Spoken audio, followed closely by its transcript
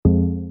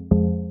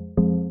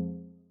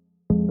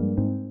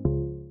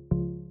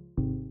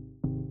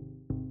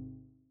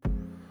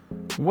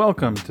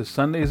Welcome to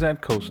Sundays at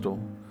Coastal.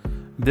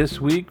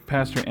 This week,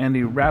 Pastor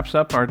Andy wraps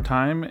up our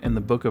time in the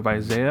book of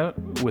Isaiah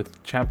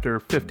with chapter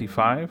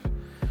 55.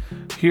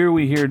 Here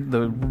we hear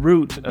the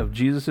root of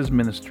Jesus'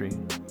 ministry.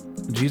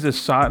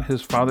 Jesus sought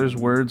his Father's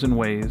words and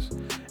ways,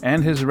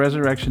 and his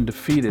resurrection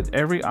defeated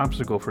every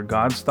obstacle for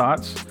God's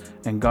thoughts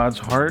and God's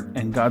heart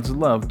and God's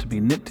love to be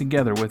knit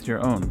together with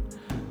your own.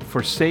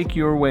 Forsake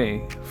your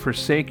way,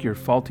 forsake your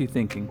faulty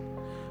thinking.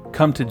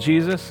 Come to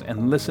Jesus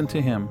and listen to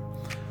him.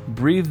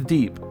 Breathe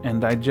deep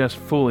and digest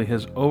fully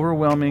his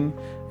overwhelming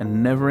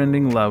and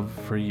never-ending love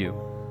for you.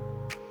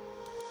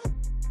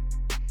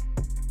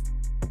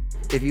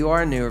 If you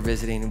are new or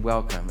visiting,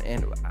 welcome.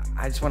 And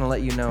I just want to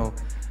let you know,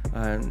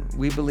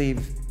 we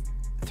believe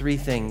three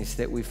things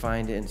that we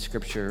find in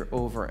Scripture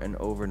over and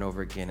over and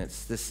over again.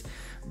 It's this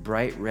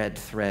bright red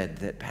thread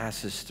that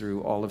passes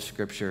through all of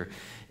Scripture.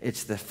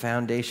 It's the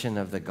foundation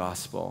of the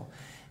gospel.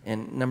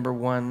 And number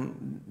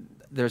one,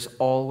 there's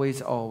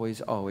always,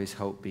 always, always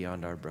hope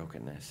beyond our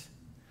brokenness,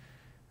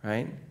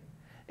 right?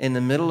 In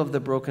the middle of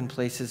the broken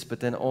places, but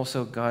then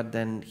also God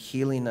then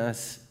healing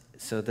us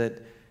so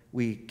that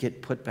we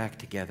get put back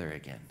together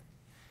again,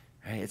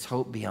 right? It's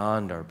hope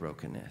beyond our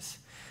brokenness.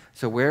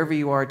 So wherever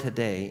you are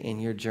today in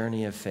your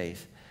journey of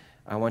faith,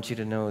 I want you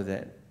to know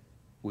that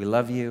we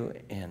love you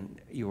and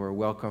you are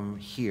welcome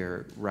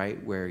here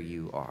right where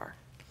you are.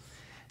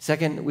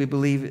 Second, we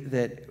believe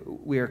that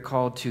we are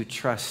called to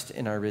trust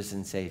in our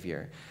risen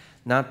Savior.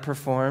 Not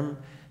perform,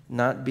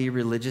 not be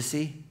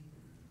religious-y.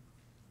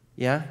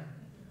 Yeah?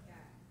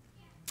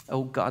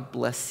 Oh, God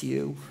bless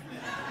you.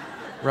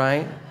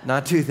 Right?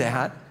 Not do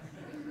that.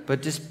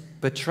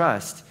 But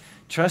trust.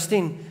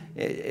 Trusting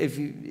if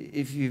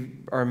you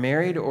are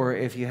married or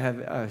if you have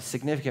a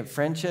significant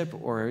friendship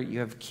or you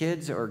have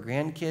kids or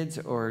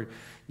grandkids or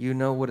you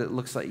know what it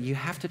looks like, you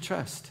have to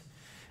trust.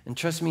 And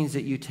trust means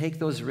that you take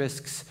those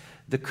risks,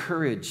 the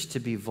courage to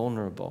be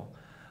vulnerable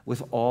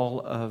with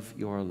all of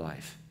your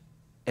life.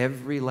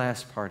 Every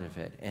last part of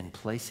it, and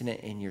placing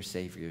it in your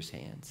Savior's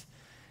hands.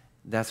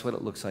 That's what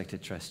it looks like to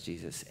trust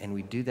Jesus. And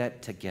we do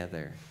that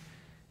together.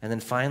 And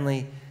then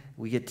finally,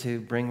 we get to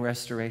bring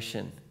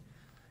restoration.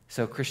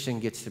 So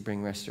Christian gets to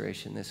bring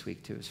restoration this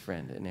week to his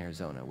friend in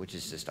Arizona, which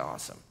is just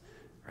awesome,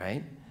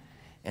 right?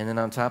 And then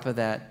on top of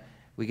that,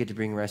 we get to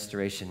bring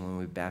restoration when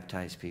we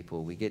baptize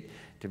people. We get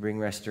to bring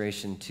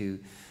restoration to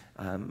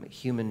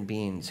human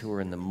beings who are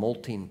in the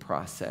molting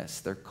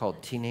process. They're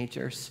called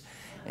teenagers.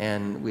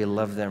 And we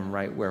love them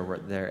right where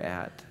they're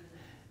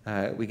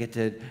at. We get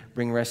to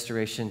bring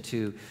restoration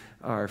to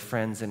our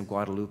friends in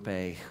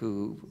Guadalupe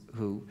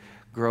who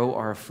grow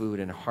our food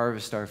and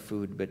harvest our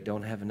food but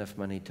don't have enough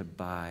money to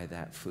buy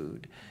that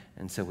food.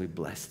 And so we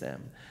bless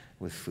them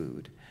with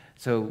food.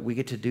 So we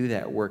get to do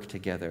that work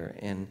together.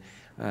 And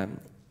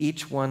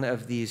each one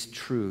of these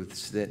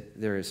truths, that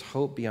there is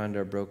hope beyond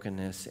our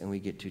brokenness and we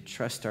get to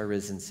trust our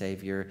risen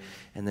Savior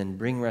and then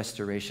bring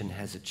restoration,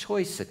 has a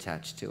choice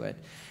attached to it.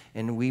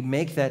 And we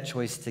make that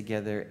choice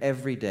together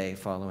every day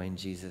following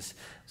Jesus.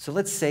 So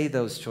let's say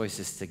those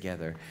choices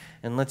together.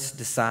 And let's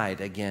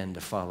decide again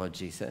to follow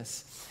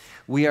Jesus.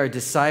 We are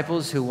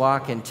disciples who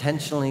walk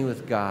intentionally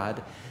with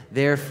God.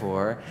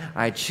 Therefore,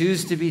 I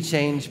choose to be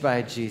changed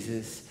by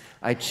Jesus.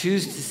 I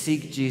choose to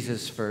seek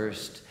Jesus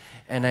first.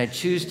 And I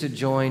choose to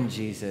join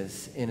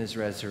Jesus in his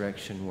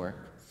resurrection work.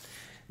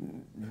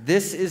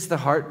 This is the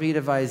heartbeat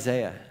of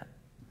Isaiah.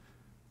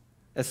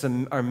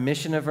 Our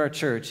mission of our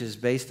church is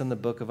based on the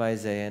book of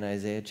Isaiah and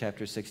Isaiah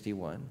chapter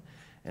 61.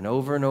 And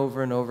over and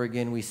over and over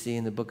again, we see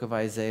in the book of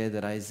Isaiah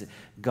that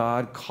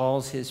God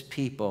calls his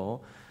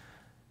people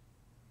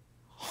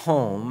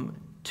home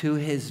to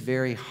his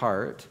very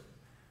heart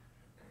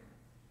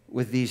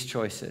with these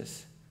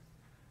choices.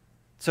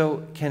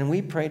 So can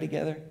we pray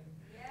together?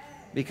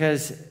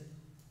 Because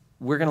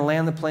we're going to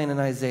land the plane in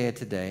Isaiah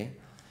today.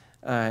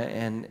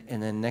 And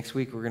then next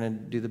week, we're going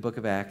to do the book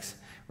of Acts,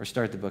 or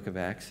start the book of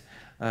Acts.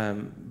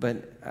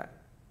 But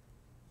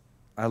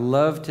I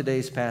love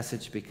today's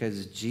passage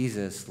because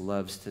Jesus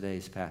loves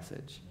today's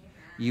passage.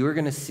 You are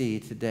going to see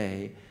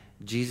today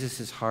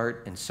Jesus'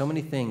 heart and so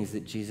many things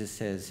that Jesus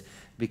says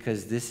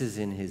because this is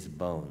in his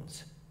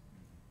bones.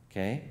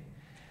 Okay?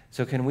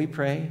 So can we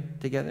pray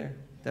together?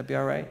 That'd be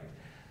all right?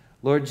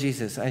 Lord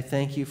Jesus, I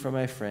thank you for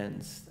my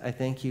friends. I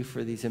thank you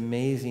for these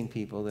amazing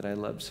people that I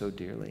love so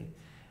dearly.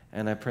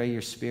 And I pray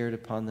your Spirit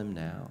upon them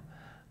now.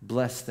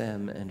 Bless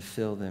them and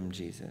fill them,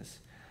 Jesus.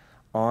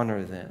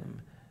 Honor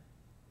them.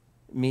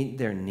 Meet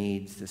their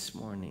needs this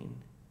morning.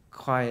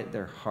 Quiet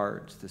their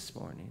hearts this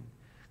morning.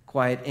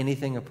 Quiet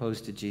anything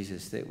opposed to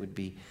Jesus that would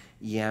be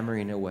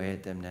yammering away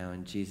at them now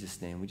in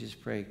Jesus' name. We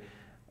just pray,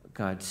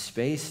 God,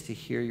 space to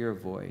hear your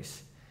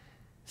voice.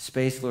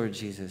 Space, Lord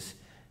Jesus,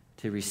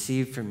 to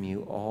receive from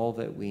you all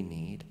that we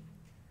need.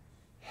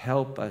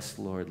 Help us,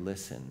 Lord,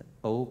 listen.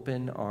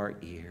 Open our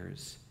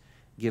ears.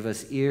 Give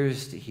us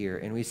ears to hear.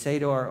 And we say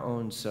to our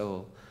own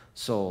soul,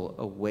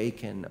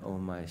 awaken, O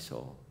my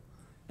soul,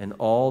 and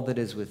all that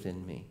is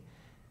within me.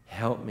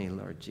 Help me,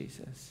 Lord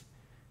Jesus,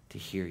 to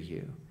hear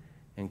you.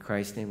 In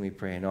Christ's name we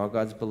pray. And all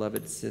God's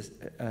beloved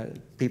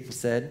people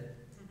said,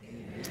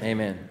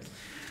 Amen.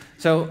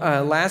 So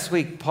last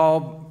week,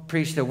 Paul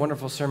preached a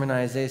wonderful sermon on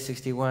Isaiah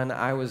 61.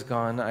 I was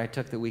gone. I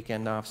took the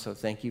weekend off, so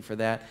thank you for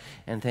that.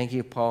 And thank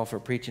you, Paul, for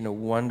preaching a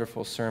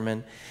wonderful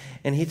sermon.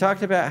 And he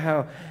talked about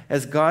how,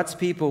 as God's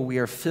people, we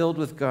are filled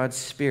with God's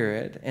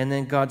Spirit, and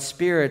then God's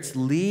Spirit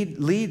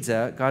leads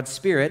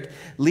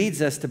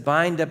us to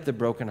bind up the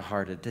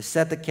brokenhearted, to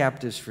set the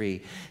captives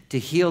free, to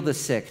heal the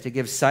sick, to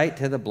give sight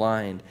to the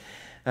blind.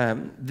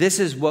 This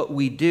is what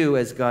we do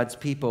as God's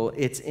people.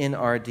 It's in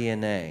our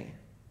DNA.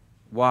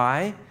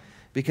 Why?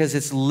 Because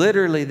it's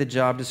literally the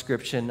job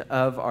description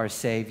of our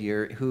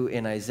Savior, who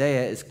in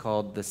Isaiah is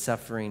called the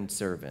suffering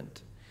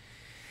servant.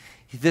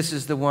 This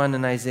is the one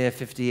in Isaiah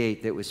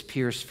 58 that was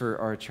pierced for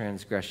our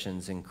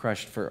transgressions and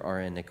crushed for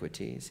our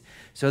iniquities,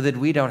 so that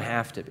we don't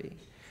have to be.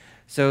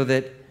 So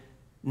that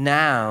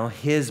now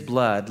his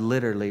blood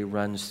literally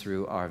runs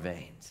through our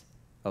veins.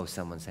 Oh,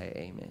 someone say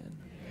amen.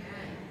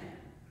 Amen.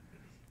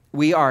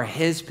 We are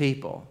his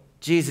people,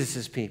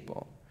 Jesus'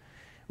 people.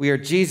 We are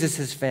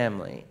Jesus'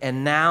 family.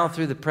 And now,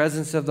 through the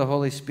presence of the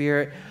Holy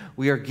Spirit,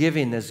 we are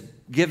given this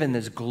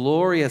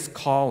glorious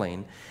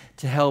calling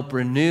to help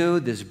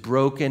renew this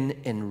broken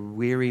and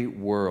weary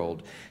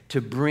world, to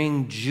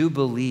bring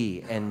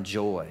jubilee and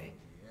joy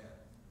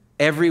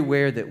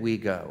everywhere that we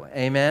go.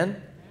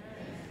 Amen?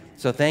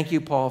 So thank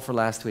you, Paul, for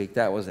last week.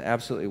 That was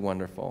absolutely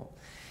wonderful.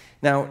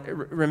 Now,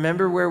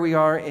 remember where we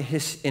are in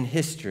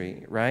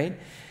history, right?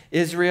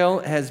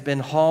 Israel has been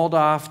hauled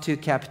off to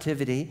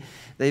captivity.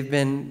 They've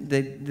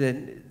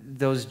been,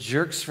 those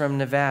jerks from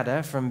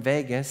Nevada, from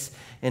Vegas,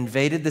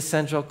 invaded the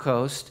Central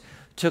Coast,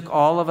 took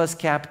all of us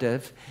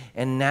captive,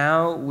 and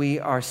now we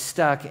are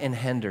stuck in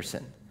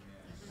Henderson,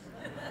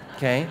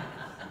 okay?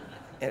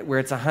 Where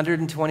it's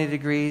 120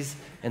 degrees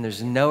and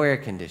there's no air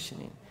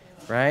conditioning,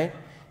 right?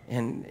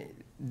 And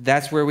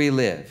that's where we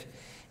live.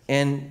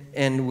 And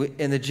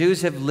the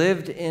Jews have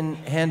lived in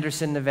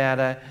Henderson,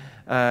 Nevada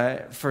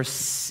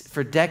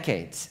for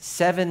decades,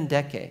 7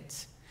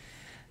 decades.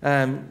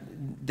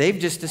 They've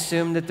just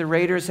assumed that the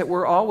Raiders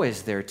were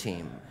always their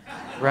team,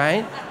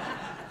 right?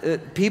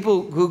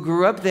 People who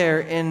grew up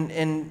there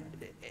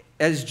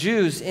as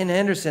Jews in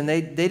Henderson,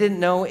 they didn't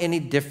know any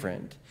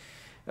different.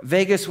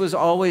 Vegas was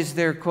always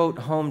their, quote,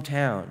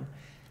 hometown.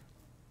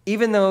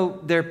 Even though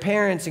their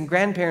parents and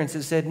grandparents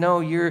have said,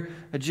 no, you're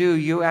a Jew,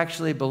 you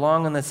actually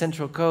belong on the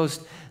Central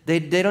Coast, they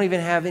don't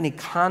even have any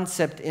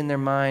concept in their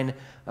mind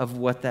of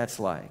what that's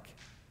like.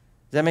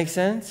 Does that make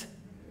sense?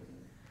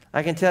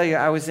 I can tell you,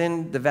 I was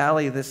in the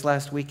valley this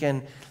last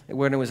weekend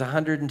when it was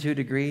 102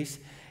 degrees,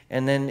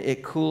 and then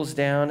it cools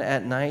down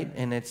at night,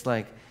 and it's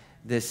like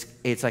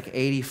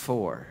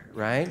 84,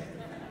 right?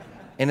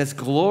 And it's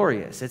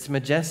glorious, it's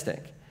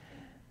majestic.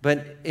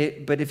 But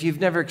if you've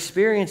never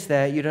experienced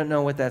that, you don't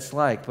know what that's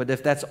like. But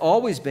if that's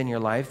always been your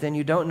life, then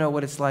you don't know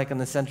what it's like on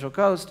the Central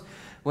Coast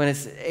when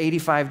it's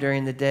 85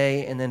 during the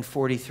day and then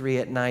 43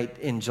 at night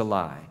in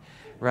July,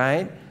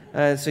 right?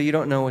 So you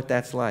don't know what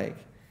that's like.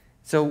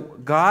 So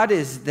God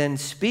is then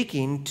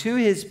speaking to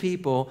his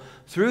people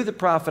through the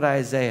prophet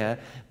Isaiah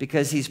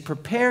because he's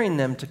preparing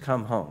them to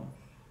come home.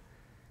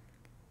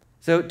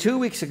 So 2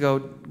 weeks ago,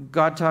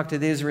 God talked to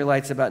the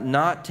Israelites about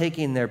not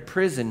taking their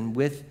prison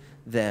with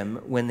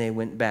them when they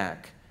went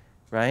back,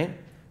 right?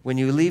 When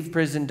you leave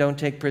prison, don't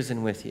take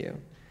prison with you.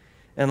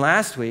 And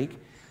last week,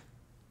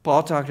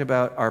 Paul talked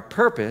about our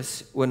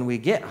purpose when we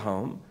get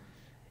home,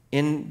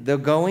 in the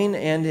going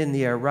and in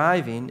the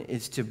arriving,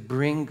 is to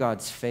bring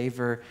God's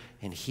favor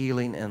and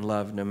healing and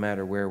love no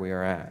matter where we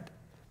are at.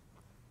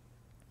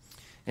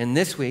 And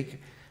this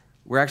week,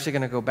 we're actually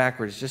going to go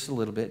backwards just a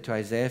little bit to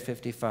Isaiah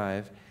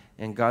 55,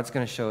 and God's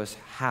going to show us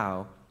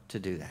how to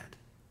do that.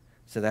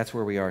 So that's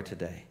where we are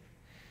today.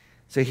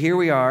 So here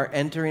we are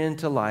entering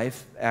into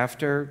life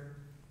after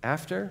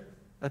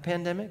a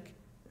pandemic,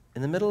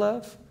 in the middle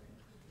of,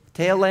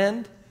 tail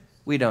end,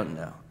 we don't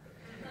know.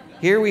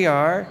 Here we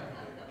are,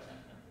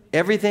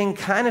 everything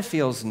kind of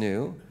feels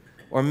new,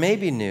 or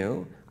maybe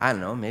new. I don't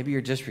know, maybe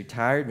you're just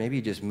retired, maybe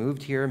you just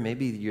moved here,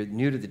 maybe you're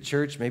new to the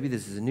church, maybe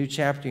this is a new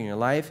chapter in your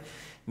life,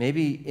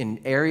 maybe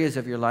in areas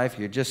of your life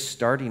you're just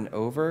starting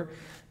over.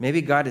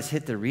 Maybe God has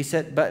hit the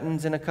reset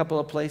buttons in a couple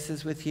of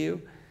places with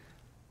you.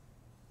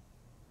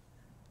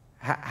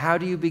 How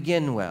do you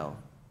begin well?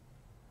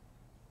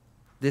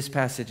 This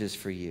passage is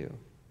for you.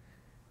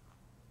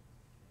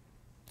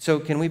 So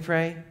can we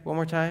pray one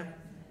more time?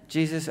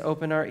 Jesus,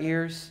 open our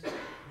ears.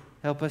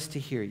 Help us to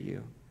hear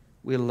you.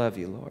 We love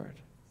you, Lord.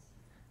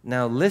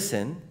 Now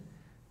listen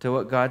to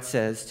what God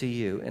says to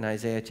you in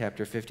Isaiah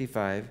chapter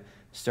 55,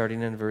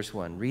 starting in verse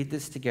 1. Read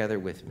this together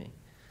with me.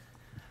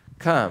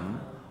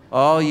 Come,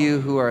 all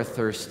you who are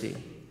thirsty,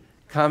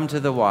 come to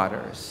the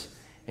waters.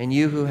 And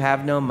you who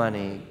have no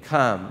money,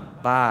 come,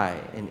 buy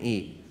and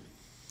eat.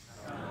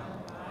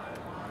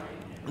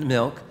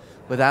 Milk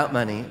without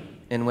money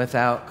and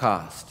without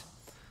cost.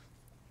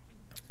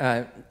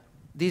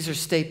 These are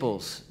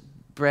staples: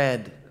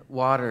 bread,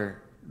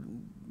 water,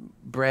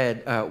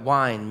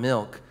 wine,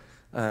 milk.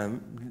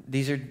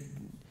 These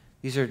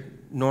are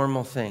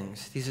normal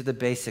things. These are the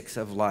basics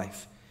of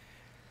life.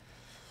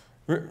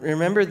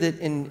 Remember that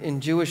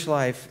in Jewish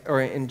life,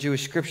 or in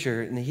Jewish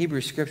scripture, in the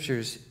Hebrew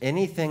scriptures,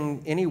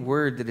 any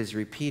word that is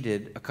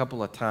repeated a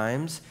couple of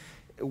times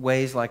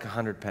weighs like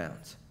 100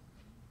 pounds.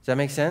 Does that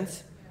make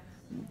sense?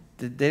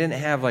 They didn't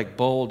have like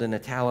bold and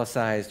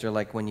italicized, or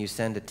like when you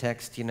send a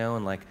text,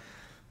 and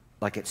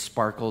like it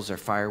sparkles or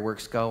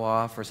fireworks go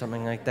off or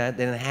something like that.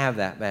 They didn't have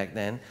that back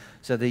then.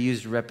 So they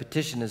used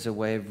repetition as a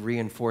way of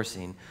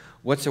reinforcing.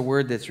 What's a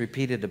word that's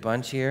repeated a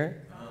bunch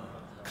here?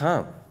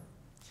 Come.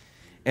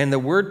 And the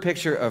word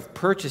picture of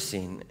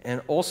purchasing,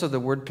 and also the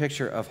word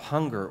picture of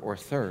hunger or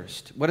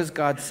thirst. What is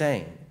God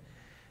saying?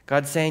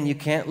 God's saying you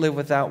can't live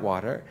without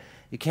water.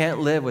 You can't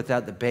live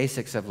without the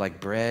basics of like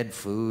bread,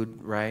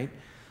 food, right?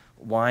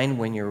 Wine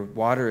when your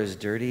water is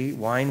dirty.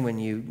 Wine when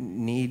you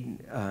need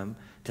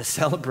to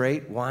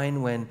celebrate.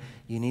 Wine when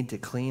you need to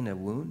clean a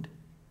wound.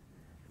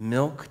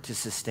 Milk to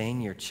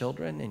sustain your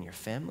children and your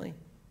family.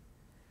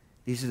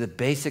 These are the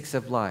basics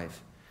of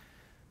life,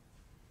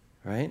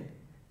 right?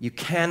 You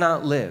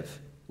cannot live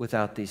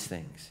without these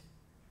things.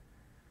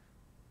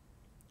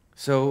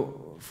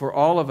 So for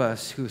all of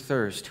us who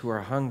thirst, who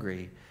are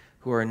hungry,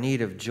 who are in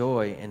need of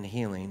joy and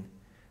healing,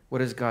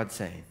 what is God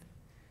saying?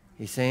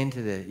 He's saying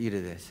to you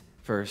this.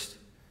 First,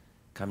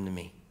 come to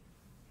me.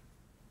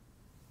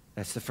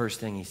 That's the first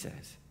thing he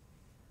says.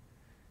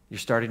 You're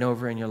starting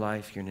over in your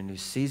life. You're in a new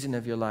season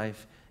of your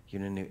life.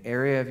 You're in a new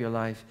area of your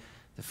life.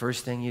 The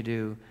first thing you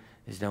do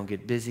is don't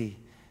get busy.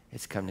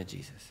 It's come to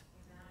Jesus.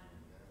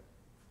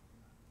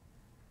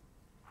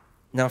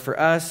 Now for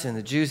us and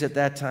the Jews at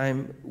that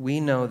time, we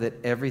know that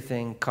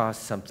everything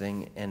costs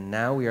something, and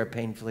now we are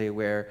painfully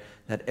aware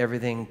that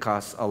everything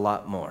costs a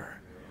lot more.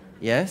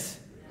 Yes?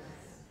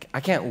 I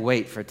can't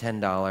wait for $10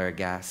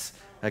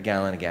 a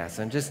gallon of gas.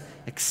 I'm just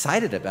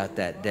excited about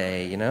that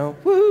day,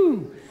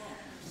 Woo!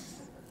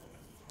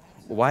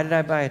 Why did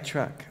I buy a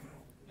truck?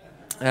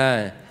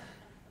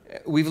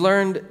 We've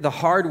learned the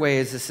hard way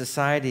as a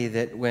society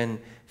that when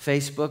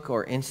Facebook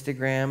or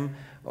Instagram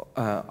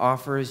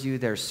offers you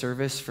their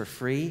service for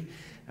free,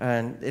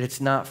 and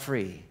it's not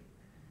free,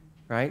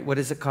 right? What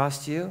does it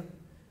cost you?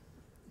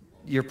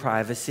 Your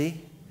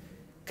privacy,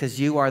 because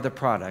you are the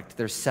product.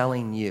 They're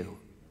selling you,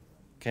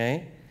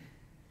 okay?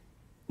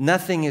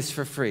 Nothing is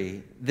for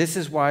free. This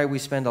is why we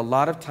spend a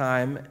lot of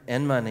time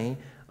and money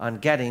on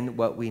getting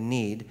what we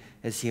need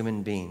as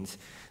human beings.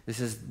 This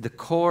is the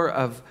core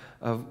of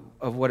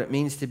what it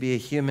means to be a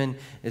human.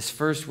 Is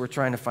first we're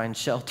trying to find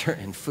shelter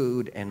and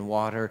food and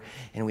water,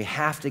 and we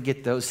have to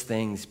get those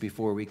things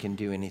before we can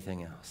do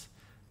anything else,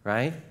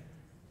 right?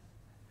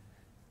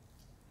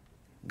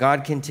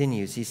 God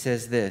continues. He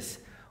says this,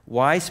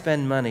 why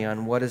spend money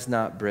on what is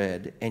not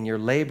bread and your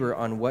labor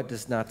on what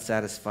does not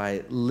satisfy?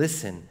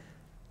 Listen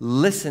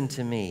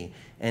to me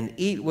and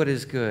eat what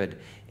is good,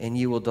 and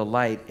you will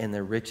delight in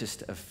the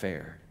richest of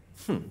fare.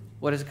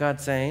 What is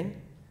God saying?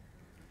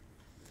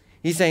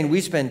 He's saying we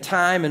spend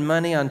time and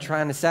money on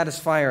trying to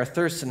satisfy our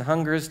thirsts and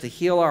hungers, to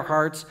heal our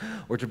hearts,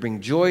 or to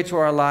bring joy to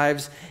our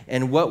lives,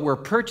 and what we're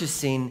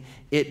purchasing,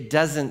 it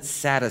doesn't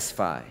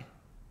satisfy.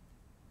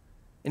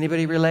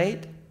 Anybody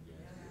relate?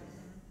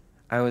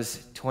 I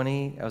was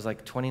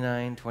like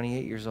 29,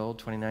 28 years old,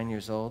 29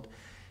 years old,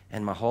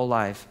 and my whole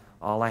life,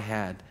 all I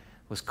had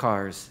was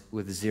cars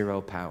with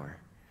zero power,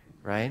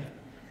 right?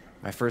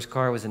 My first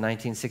car was a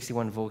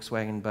 1961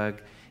 Volkswagen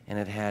Bug, and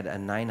it had a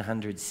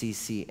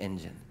 900cc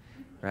engine,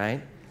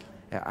 right?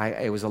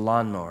 It was a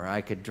lawnmower.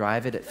 I could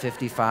drive it at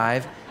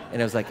 55,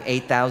 and it was like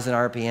 8,000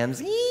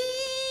 RPMs,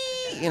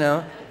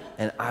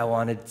 and I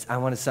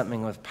wanted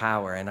something with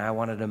power, and I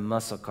wanted a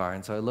muscle car.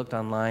 And so I looked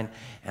online,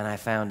 and I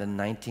found a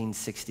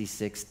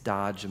 1966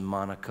 Dodge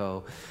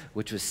Monaco,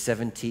 which was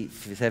 17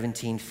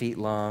 feet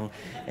long,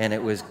 and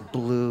it was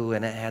blue,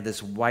 and it had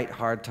this white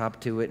hardtop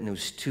to it, and it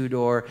was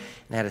two-door,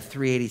 and it had a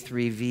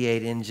 383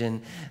 V8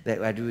 engine that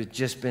had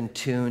just been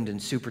tuned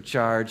and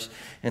supercharged,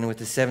 and with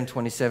the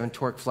 727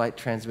 torque flight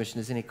transmission.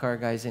 Is any car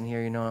guys in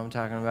here? You know what I'm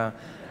talking about,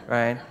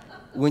 right?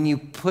 When you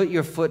put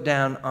your foot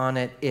down on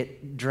it,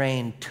 it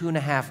drained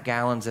 2.5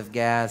 gallons of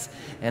gas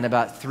in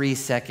about 3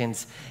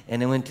 seconds,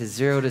 and it went to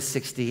 0 to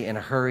 60 in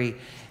a hurry.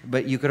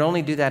 But you could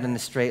only do that in a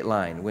straight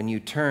line. When you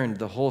turned,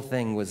 the whole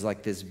thing was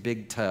like this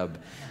big tub,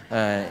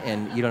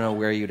 and you don't know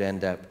where you'd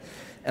end up.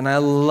 And I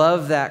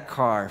loved that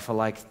car for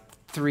like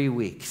 3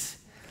 weeks,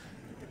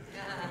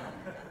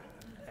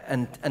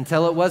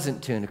 until it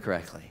wasn't tuned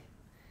correctly,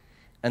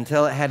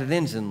 until it had an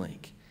engine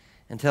leak.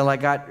 Until I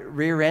got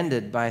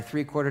rear-ended by a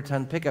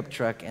 3/4-ton pickup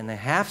truck, and the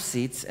half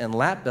seats and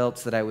lap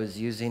belts that I was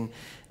using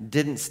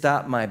didn't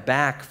stop my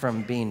back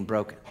from being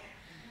broken,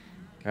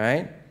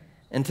 right?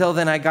 Until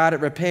then, I got it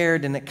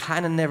repaired, and it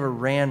kind of never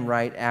ran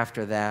right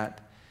after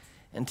that,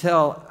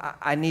 until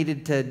I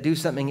needed to do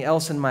something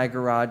else in my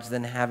garage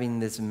than having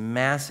this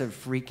massive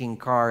freaking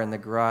car in the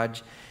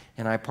garage,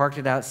 and I parked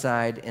it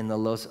outside in the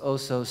Los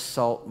Osos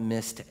salt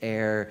mist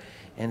air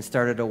and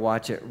started to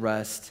watch it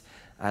rust.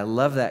 I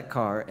love that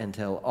car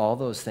until all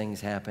those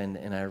things happened,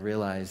 and I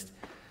realized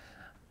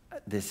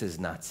this is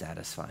not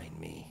satisfying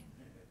me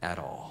at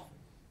all.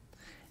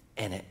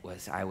 And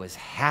I was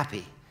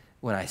happy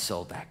when I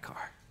sold that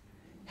car.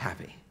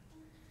 happy.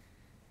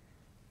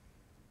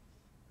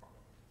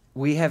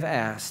 We have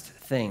asked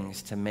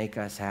things to make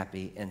us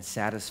happy and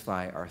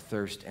satisfy our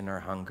thirst and our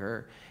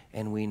hunger,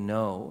 and we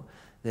know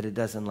that it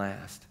doesn't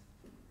last.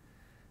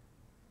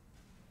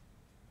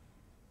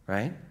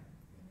 Right?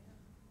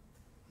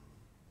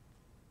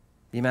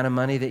 The amount of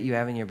money that you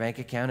have in your bank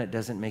account, it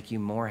doesn't make you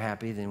more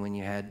happy than when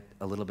you had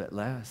a little bit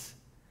less.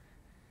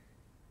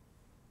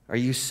 Are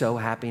you so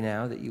happy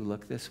now that you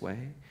look this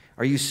way?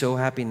 Are you so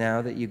happy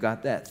now that you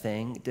got that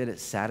thing? Did it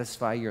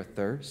satisfy your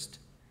thirst?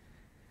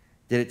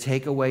 Did it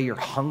take away your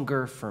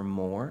hunger for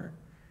more?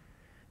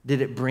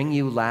 Did it bring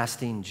you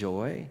lasting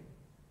joy?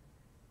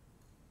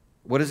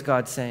 What is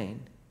God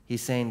saying?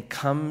 He's saying,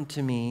 come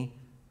to me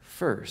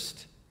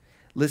first.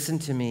 Listen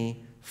to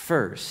me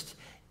first.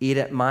 Eat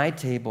at my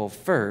table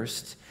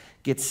first.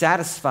 Get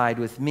satisfied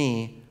with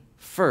me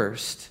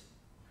first.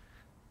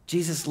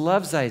 Jesus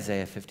loves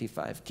Isaiah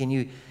 55.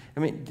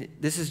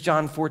 This is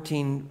John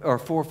 14 or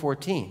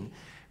 4:14,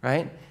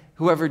 right?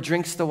 Whoever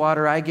drinks the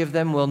water I give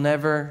them will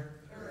never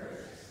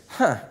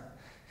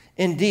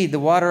Indeed, the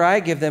water I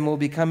give them will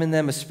become in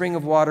them a spring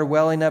of water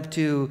welling up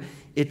to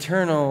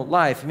eternal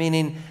life.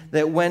 Meaning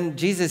that when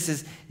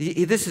Jesus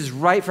this is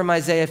right from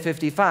Isaiah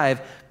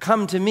 55,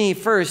 come to me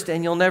first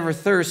and you'll never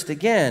thirst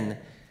again.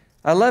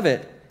 I love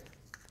it.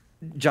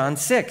 John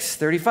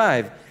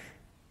 6:35.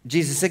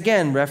 Jesus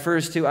again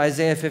refers to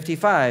Isaiah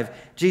 55.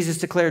 Jesus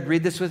declared,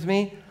 read this with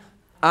me,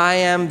 I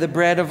am the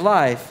bread of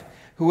life.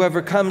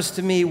 Whoever comes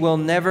to me will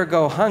never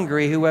go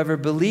hungry. Whoever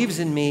believes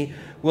in me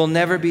will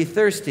never be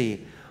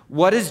thirsty.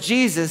 What does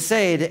Jesus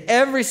say to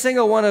every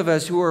single one of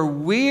us who are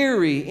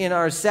weary in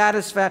our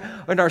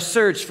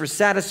search for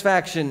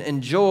satisfaction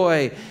and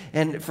joy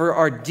and for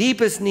our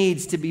deepest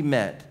needs to be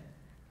met?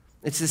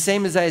 It's the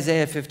same as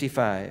Isaiah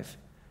 55.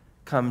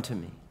 Come to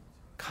me.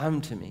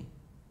 Come to me.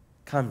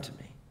 Come to me.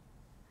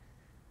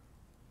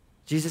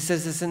 Jesus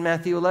says this in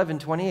Matthew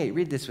 11:28.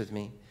 Read this with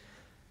me.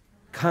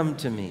 Come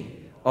to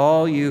me,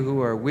 all you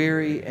who are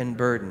weary and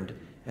burdened,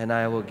 and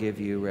I will give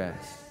you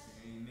rest.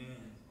 Amen.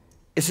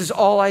 This is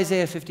all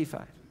Isaiah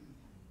 55.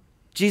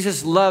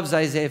 Jesus loves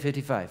Isaiah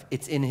 55.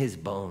 It's in his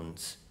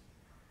bones.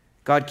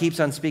 God keeps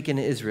on speaking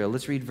to Israel.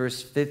 Let's read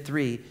verse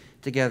 3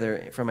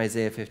 together from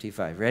Isaiah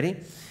 55. Ready?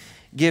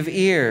 Give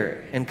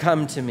ear and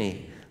come to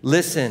me.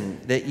 Listen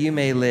that you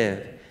may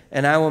live,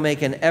 and I will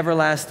make an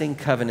everlasting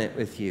covenant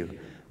with you.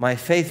 My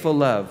faithful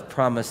love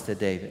promised to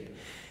David.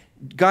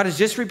 God has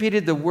just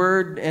repeated the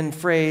word and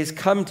phrase,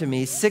 come to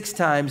me, 6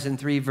 times in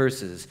 3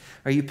 verses.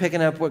 Are you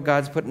picking up what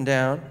God's putting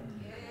down?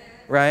 Yes.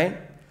 Right?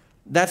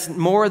 That's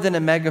more than a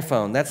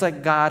megaphone. That's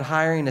like God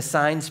hiring a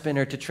sign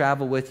spinner to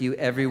travel with you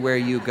everywhere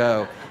you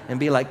go and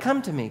be like,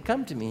 come to me,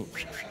 come to me,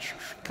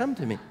 come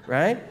to me,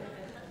 right?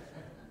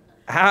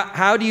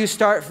 How do you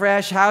start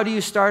fresh? How do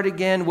you start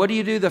again? What do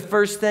you do the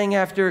first thing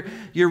after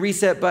your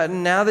reset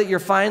button? Now that you're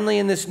finally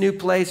in this new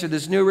place or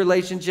this new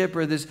relationship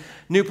or this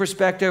new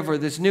perspective or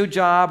this new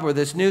job or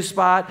this new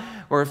spot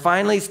or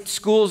finally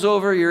school's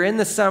over, you're in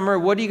the summer,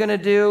 what are you going to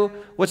do?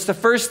 What's the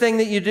first thing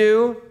that you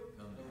do?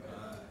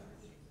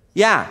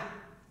 Yeah,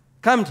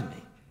 come to me.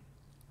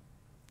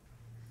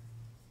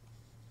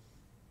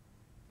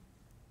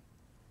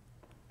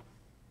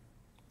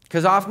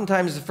 Because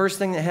oftentimes the first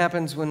thing that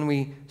happens when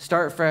we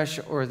start fresh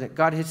or that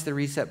God hits the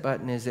reset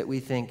button is that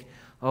we think,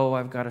 oh,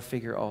 I've got to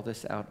figure all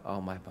this out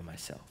all by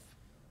myself.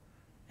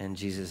 And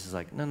Jesus is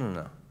like,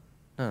 no.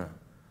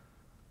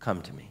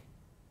 Come to me.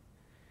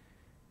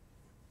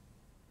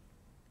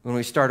 When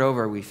we start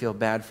over, we feel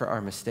bad for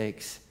our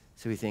mistakes.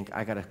 So we think,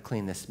 I got to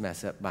clean this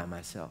mess up by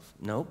myself.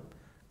 Nope.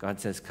 God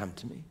says, come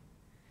to me.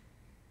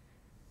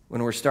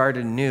 When we're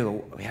starting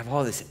new, we have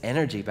all this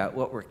energy about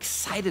what we're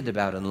excited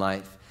about in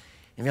life.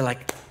 And you're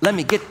like, let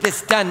me get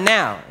this done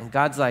now. And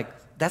God's like,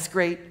 that's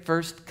great.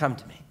 First, come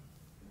to me.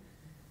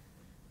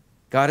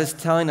 God is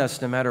telling us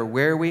no matter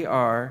where we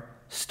are,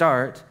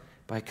 start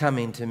by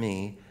coming to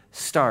me.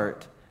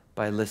 Start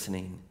by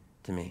listening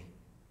to me.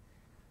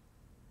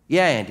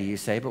 Yeah, Andy, you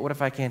say, but what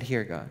if I can't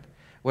hear God?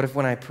 What if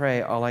when I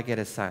pray, all I get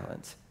is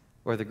silence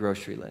or the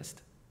grocery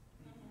list?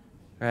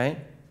 Right?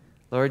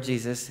 Lord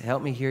Jesus,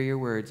 help me hear your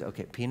words.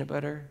 Okay, peanut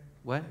butter?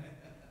 What?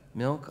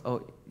 Milk?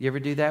 Oh, you ever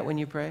do that when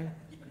you pray?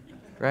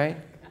 Right?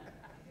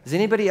 Is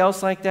anybody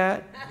else like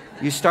that?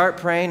 You start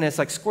praying and it's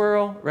like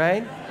squirrel,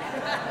 right?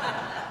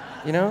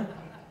 You know?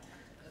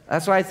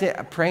 That's why I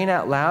think praying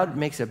out loud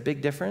makes a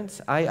big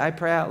difference. I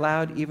pray out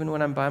loud even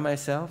when I'm by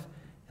myself.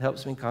 It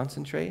helps me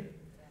concentrate.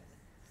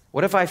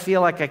 What if I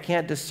feel like I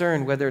can't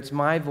discern whether it's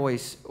my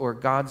voice or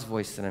God's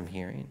voice that I'm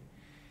hearing?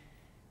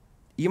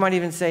 You might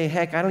even say,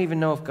 heck, I don't even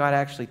know if God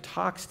actually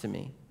talks to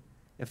me,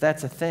 if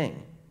that's a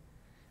thing.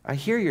 I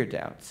hear your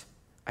doubts.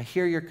 I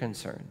hear your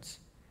concerns.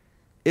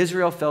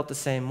 Israel felt the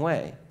same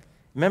way.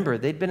 Remember,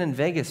 they'd been in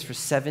Vegas for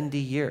 70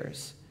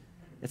 years.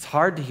 It's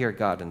hard to hear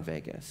God in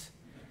Vegas.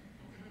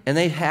 And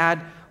they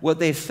had what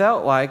they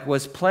felt like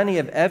was plenty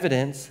of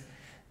evidence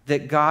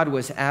that God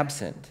was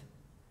absent.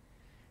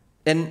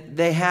 And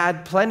they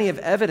had plenty of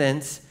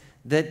evidence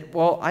that,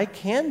 well, I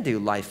can do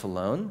life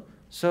alone.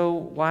 So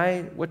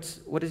what is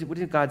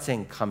God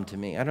saying, come to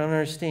me? I don't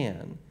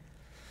understand.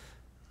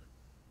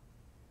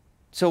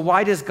 So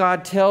why does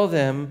God tell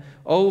them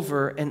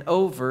over and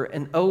over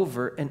and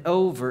over and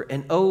over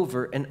and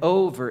over and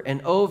over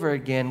and over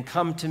again,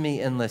 come to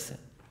me and listen?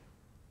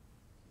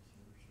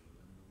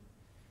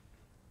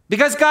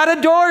 Because God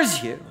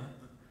adores you.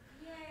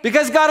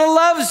 Because God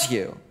loves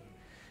you.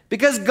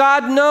 Because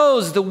God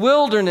knows the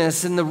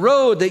wilderness and the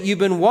road that you've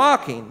been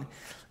walking.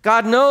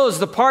 God knows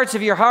the parts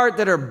of your heart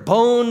that are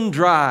bone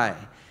dry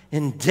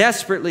and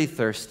desperately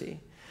thirsty.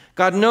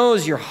 God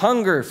knows your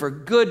hunger for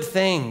good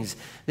things,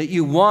 that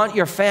you want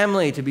your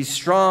family to be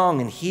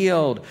strong and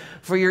healed,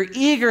 for your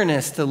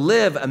eagerness to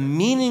live a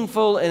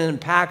meaningful and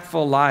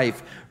impactful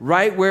life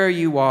right where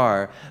you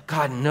are.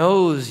 God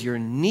knows your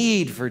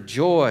need for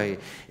joy,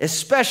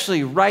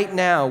 especially right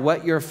now,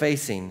 what you're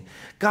facing.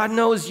 God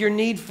knows your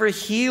need for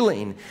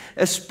healing,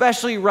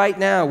 especially right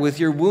now with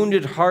your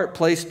wounded heart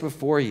placed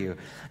before you.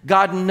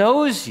 God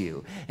knows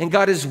you, and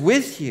God is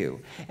with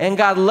you, and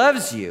God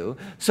loves you.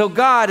 So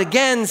God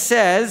again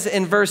says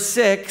in verse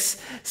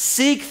 6,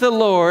 seek the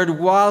Lord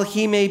while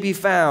he may be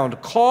found.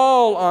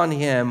 Call on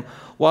him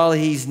while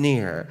he's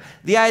near.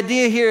 The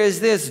idea here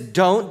is this: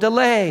 don't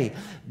delay,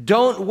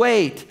 don't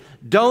wait,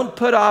 don't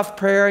put off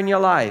prayer in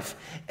your life.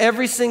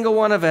 Every single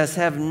one of us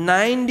have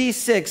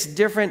 96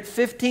 different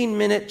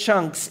 15-minute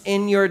chunks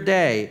in your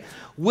day.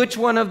 Which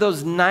one of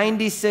those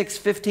 96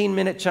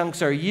 15-minute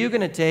chunks are you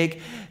going to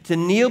take to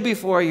kneel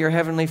before your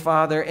Heavenly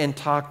Father and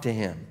talk to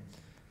him?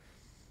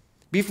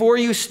 Before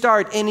you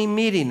start any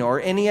meeting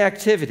or any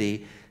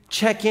activity,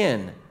 check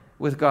in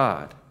with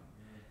God.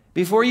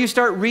 Before you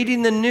start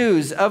reading the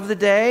news of the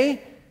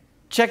day,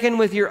 check in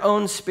with your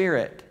own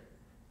spirit.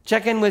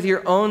 Check in with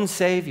your own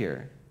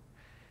Savior.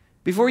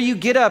 Before you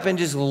get up and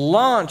just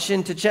launch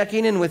into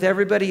checking in with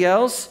everybody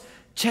else,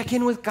 check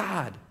in with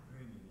God.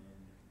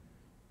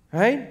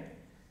 Right?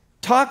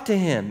 Talk to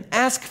him.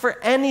 Ask for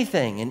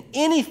anything and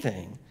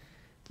anything.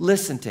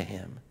 Listen to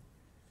him.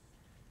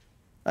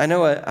 I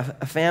know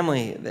a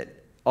family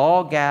that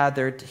all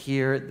gathered to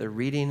hear the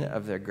reading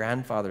of their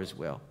grandfather's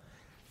will.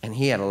 And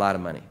he had a lot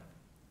of money.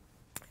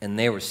 And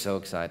they were so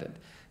excited.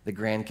 The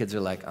grandkids are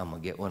like, I'm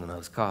going to get one of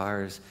those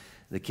cars.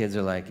 The kids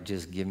are like,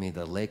 just give me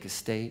the lake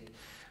estate.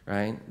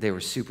 Right? They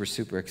were super,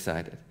 super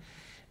excited.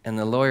 And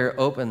the lawyer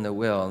opened the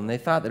will, and they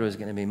thought that it was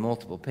going to be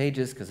multiple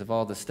pages because of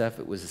all the stuff.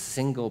 It was a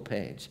single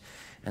page.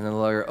 And the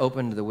lawyer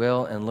opened the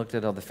will and looked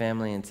at all the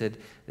family and said,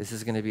 this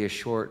is going to be a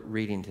short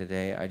reading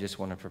today. I just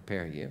want to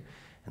prepare you.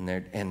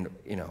 And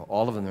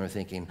all of them were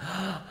thinking,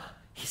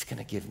 he's going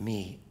to give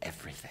me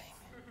everything.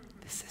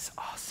 This is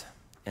awesome.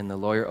 And the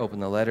lawyer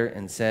opened the letter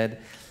and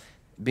said,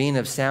 being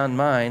of sound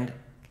mind,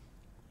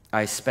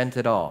 I spent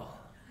it all.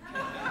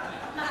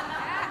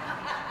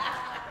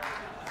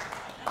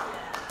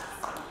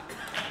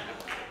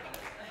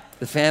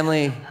 The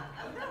family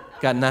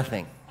got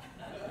nothing.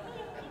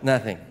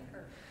 Nothing.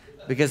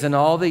 Because in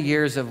all the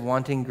years of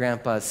wanting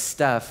Grandpa's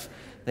stuff,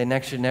 they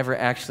never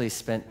actually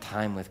spent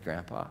time with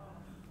Grandpa.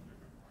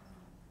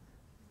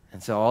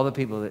 And so all the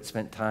people that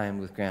spent time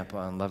with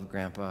Grandpa and loved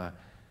Grandpa,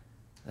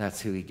 that's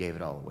who he gave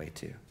it all away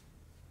to.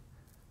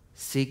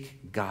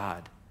 Seek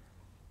God.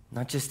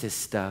 Not just his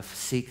stuff.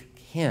 Seek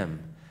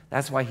him.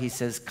 That's why he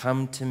says,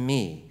 come to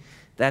me.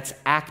 That's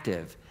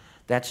active.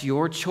 That's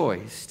your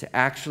choice to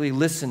actually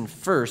listen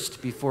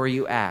first before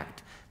you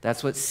act.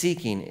 That's what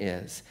seeking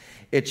is.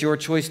 It's your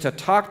choice to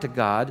talk to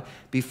God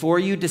before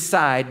you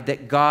decide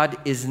that God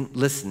isn't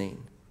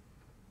listening.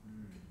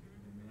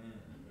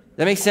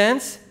 That makes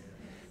sense?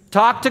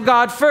 Talk to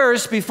God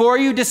first before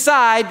you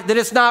decide that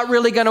it's not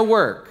really going to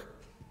work.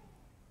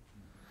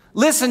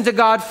 Listen to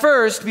God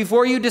first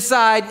before you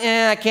decide,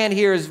 I can't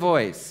hear his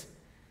voice.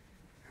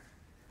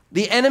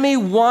 The enemy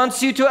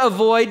wants you to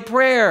avoid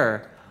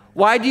prayer.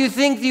 Why do you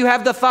think you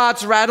have the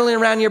thoughts rattling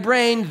around your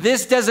brain?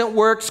 This doesn't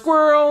work,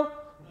 squirrel.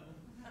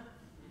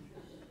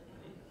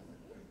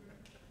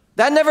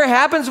 That never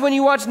happens when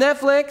you watch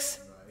Netflix.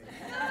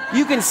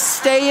 You can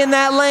stay in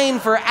that lane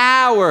for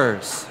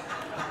hours.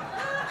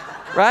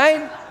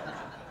 Right?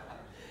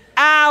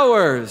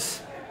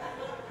 Hours.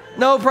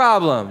 No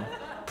problem.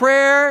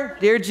 Prayer,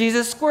 dear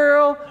Jesus,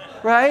 squirrel,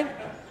 right?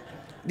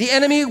 The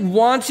enemy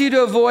wants you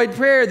to avoid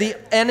prayer. The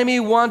enemy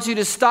wants you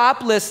to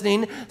stop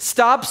listening,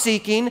 stop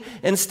seeking,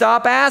 and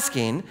stop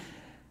asking.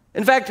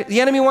 In fact,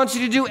 the enemy wants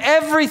you to do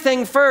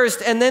everything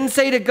first and then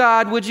say to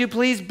God, would you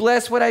please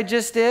bless what I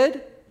just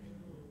did?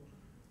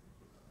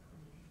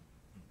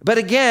 But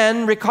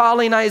again,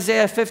 recalling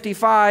Isaiah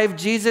 55,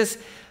 Jesus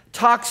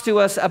talks to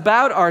us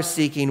about our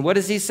seeking. What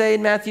does he say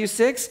in Matthew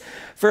 6?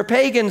 For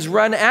pagans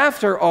run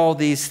after all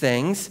these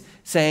things,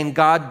 saying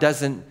God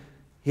doesn't,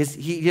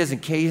 he doesn't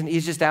care.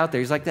 He's just out there.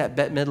 He's like that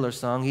Bette Midler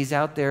song. He's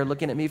out there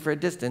looking at me for a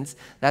distance.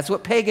 That's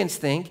what pagans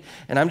think.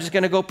 And I'm just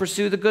going to go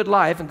pursue the good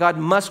life. And God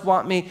must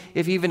want me,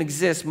 if he even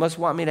exists, must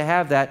want me to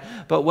have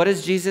that. But what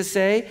does Jesus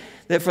say?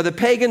 That for the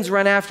pagans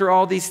run after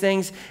all these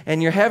things,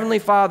 and your heavenly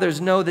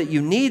fathers know that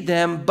you need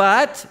them.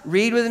 But,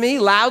 read with me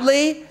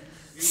loudly,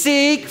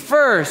 seek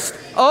first.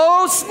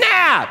 Oh,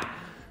 snap.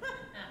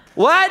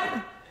 What?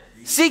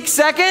 Seek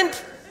second?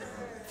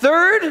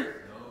 Third?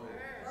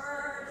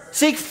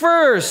 Seek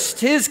first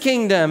his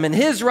kingdom and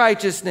his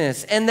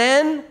righteousness. And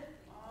then?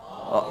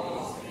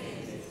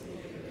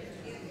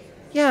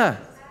 Yeah.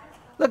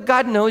 Look,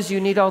 God knows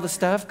you need all the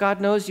stuff. God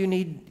knows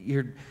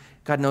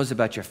God knows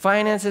about your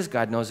finances.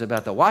 God knows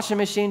about the washing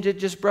machine that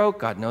just broke.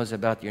 God knows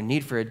about your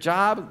need for a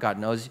job. God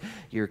knows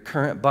your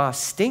current boss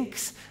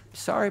stinks.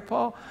 Sorry,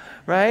 Paul.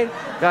 Right?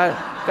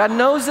 God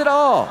knows it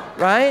all,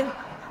 right?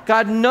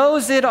 God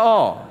knows it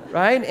all,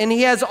 right? And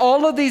he has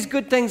all of these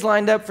good things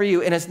lined up for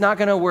you, and it's not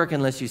going to work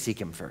unless you seek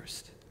him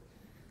first.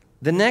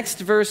 The next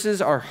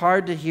verses are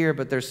hard to hear,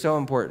 but they're so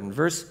important.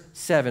 Verse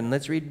 7,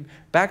 let's read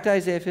back to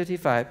Isaiah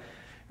 55,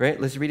 right?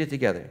 Let's read it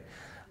together.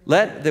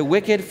 Let the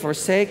wicked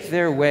forsake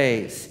their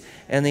ways,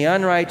 and the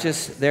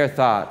unrighteous their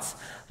thoughts.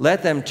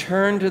 Let them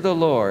turn to the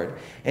Lord,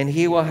 and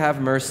he will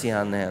have mercy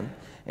on them.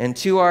 And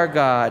to our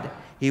God,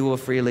 he will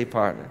freely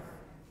pardon.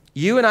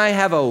 You and I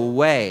have a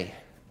way,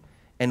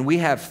 and we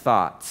have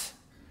thoughts.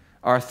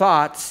 Our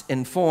thoughts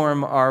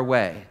inform our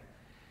way.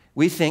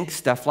 We think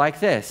stuff like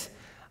this.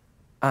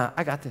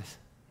 I got this.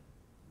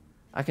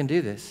 I can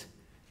do this.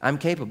 I'm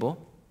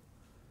capable.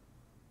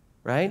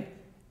 Right?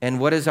 And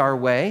what is our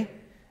way?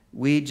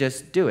 We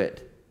just do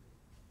it.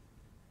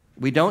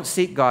 We don't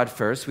seek God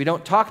first. We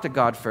don't talk to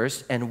God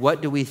first. And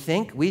what do we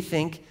think? We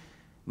think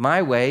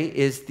my way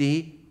is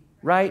the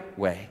right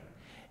way.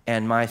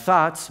 And my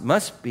thoughts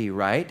must be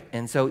right.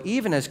 And so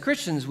even as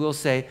Christians, we'll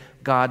say,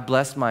 God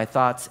bless my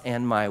thoughts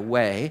and my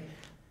way.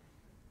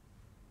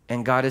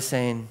 And God is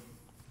saying,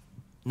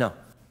 no.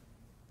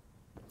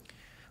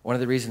 One of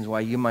the reasons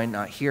why you might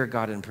not hear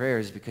God in prayer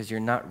is because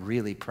you're not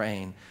really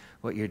praying.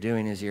 What you're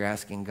doing is you're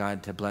asking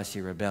God to bless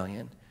your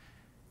rebellion.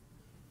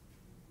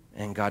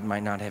 And God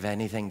might not have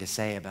anything to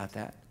say about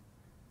that.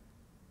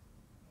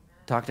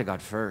 Talk to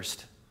God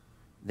first.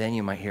 Then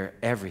you might hear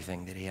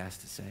everything that he has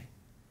to say.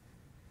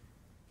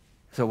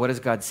 So what does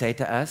God say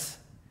to us?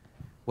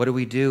 What do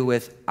we do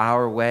with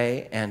our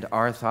way and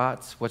our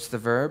thoughts? What's the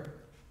verb?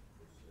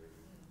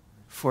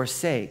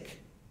 Forsake.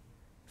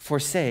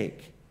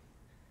 Forsake.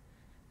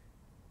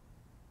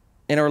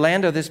 In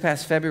Orlando this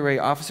past February,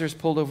 officers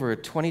pulled over a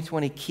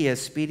 2020 Kia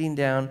speeding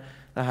down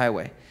the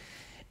highway.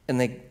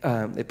 And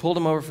they pulled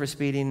him over for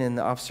speeding, and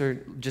the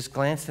officer just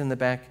glanced in the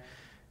back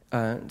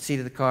seat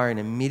of the car and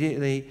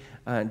immediately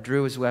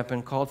drew his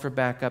weapon, called for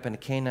backup, and a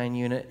K-9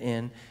 unit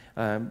in.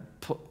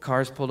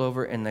 Cars pulled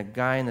over, and the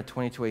guy in the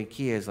 2020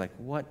 Kia is like,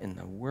 what in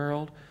the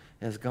world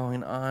is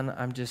going on?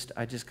 I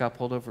just got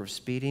pulled over for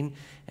speeding,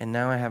 and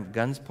now I have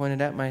guns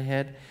pointed at my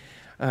head.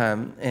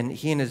 And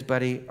he and his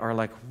buddy are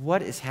like,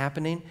 what is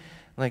happening?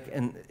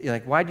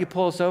 Why'd you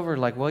pull us over?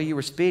 Like, well, you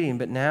were speeding,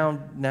 but now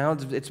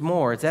it's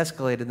more. It's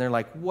escalated. And they're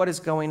like, what is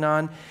going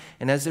on?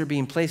 And as they're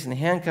being placed in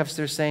handcuffs,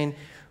 they're saying,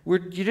 we're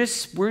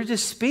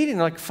just speeding,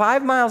 like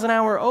 5 miles an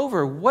hour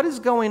over. What is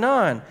going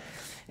on?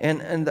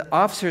 And the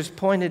officers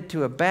pointed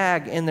to a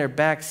bag in their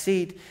back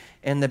seat,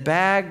 and the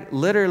bag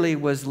literally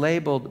was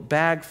labeled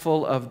 "bag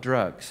full of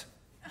drugs."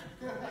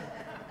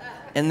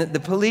 And the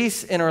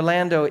police in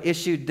Orlando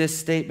issued this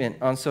statement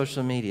on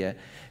social media.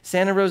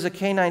 Santa Rosa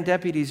K-9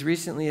 deputies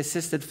recently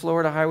assisted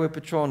Florida Highway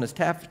Patrol in a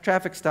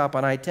traffic stop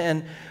on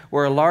I-10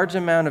 where a large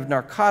amount of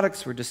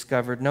narcotics were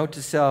discovered. Note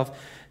to self,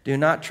 do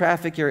not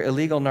traffic your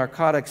illegal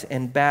narcotics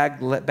in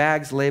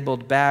bags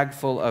labeled "bag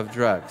full of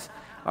drugs."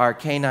 Our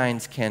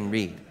K-9s can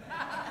read.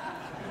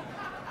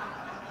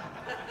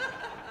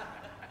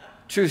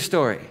 True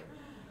story.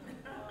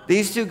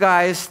 These two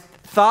guys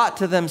thought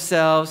to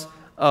themselves,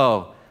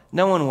 oh,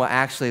 no one will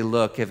actually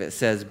look if it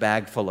says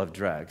 "bag full of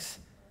drugs."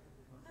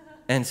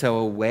 And so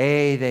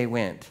away they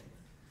went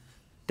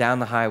down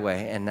the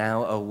highway, and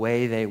now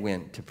away they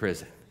went to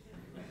prison.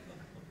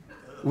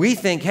 We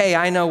think, hey,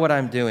 I know what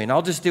I'm doing.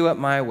 I'll just do it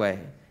my way.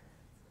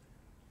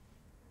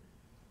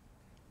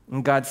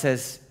 And God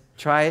says,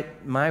 try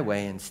it my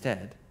way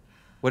instead.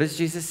 What does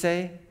Jesus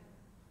say?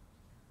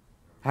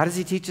 How does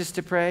he teach us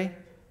to pray?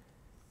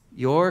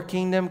 Your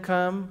kingdom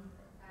come,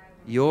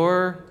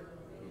 yeah.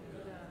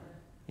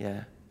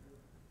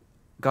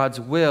 God's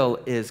will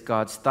is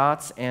God's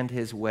thoughts and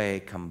his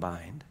way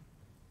combined.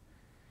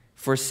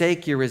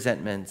 Forsake your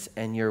resentments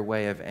and your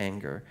way of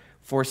anger.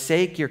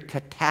 Forsake your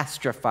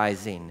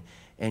catastrophizing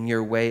and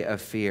your way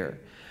of fear.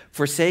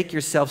 Forsake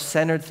your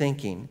self-centered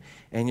thinking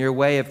and your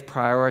way of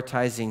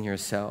prioritizing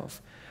yourself.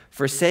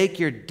 Forsake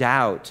your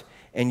doubt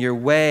and your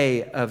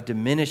way of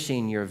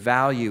diminishing your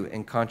value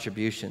and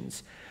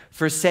contributions.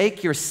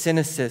 Forsake your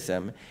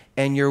cynicism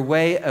and your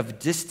way of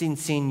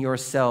distancing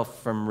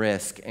yourself from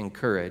risk and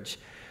courage.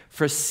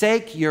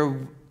 Forsake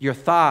your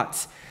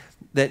thoughts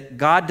that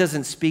God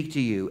doesn't speak to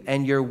you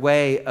and your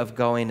way of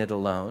going it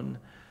alone.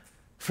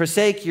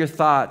 Forsake your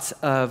thoughts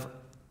of,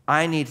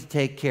 I need to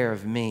take care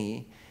of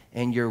me,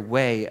 and your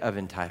way of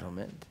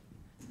entitlement.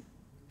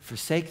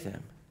 Forsake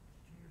them.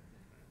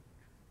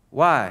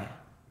 Why?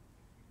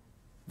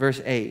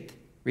 Verse 8.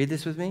 Read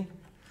this with me.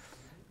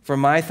 For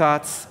my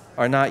thoughts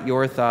are not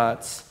your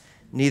thoughts,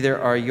 neither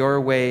are your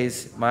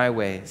ways my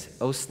ways.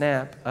 Oh,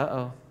 snap.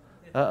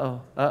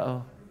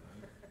 Uh-oh.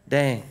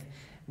 Dang.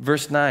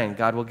 Verse 9,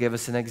 God will give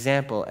us an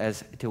example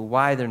as to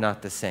why they're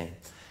not the same.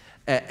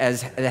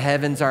 As the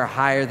heavens are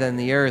higher than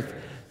the earth,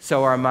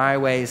 so are my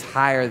ways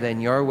higher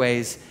than your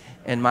ways,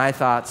 and my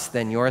thoughts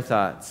than your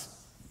thoughts.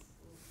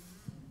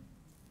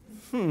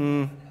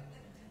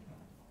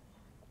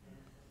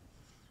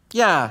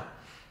 Yeah,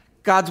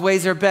 God's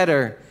ways are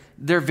better.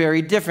 They're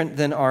very different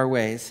than our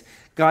ways.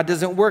 God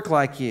doesn't work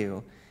like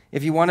you.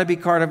 If you want to be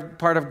part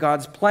of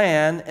God's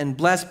plan and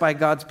blessed by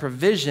God's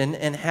provision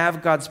and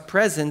have God's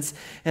presence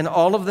and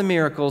all of the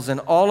miracles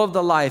and all of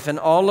the life and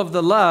all of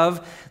the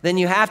love, then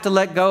you have to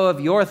let go of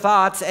your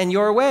thoughts and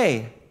your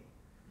way.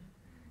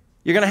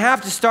 You're going to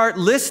have to start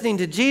listening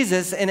to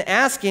Jesus and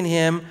asking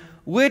him,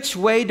 which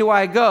way do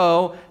I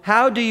go?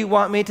 How do you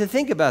want me to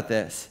think about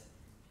this?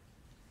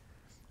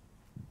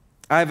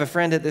 I have a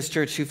friend at this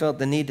church who felt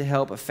the need to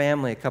help a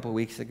family a couple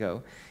weeks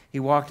ago.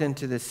 He walked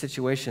into this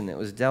situation that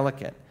was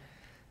delicate.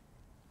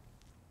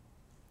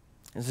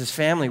 As his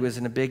family was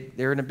in a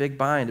big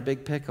bind, a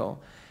big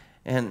pickle.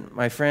 And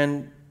my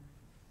friend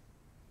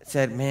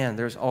said, man,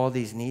 there's all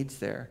these needs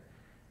there.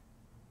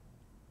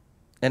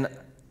 And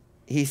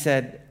he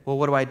said, well,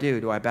 what do I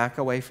do? Do I back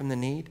away from the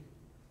need?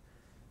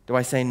 Do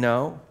I say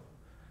no?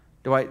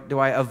 Do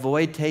I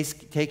avoid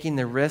taking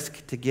the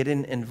risk to get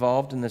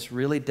involved in this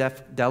really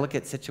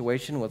delicate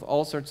situation with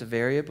all sorts of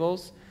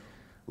variables,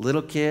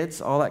 little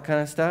kids, all that kind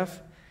of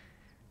stuff?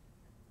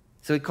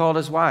 So he called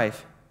his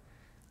wife.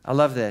 I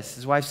love this.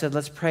 His wife said,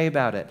 let's pray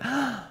about it.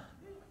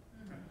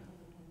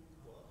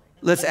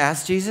 Let's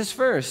ask Jesus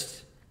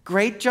first.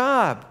 Great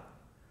job.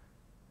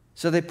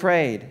 So they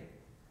prayed.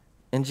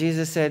 And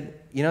Jesus said,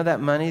 you know that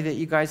money that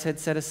you guys had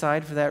set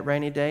aside for that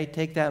rainy day?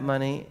 Take that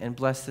money and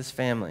bless this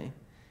family.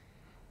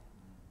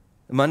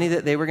 The money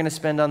that they were going to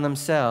spend on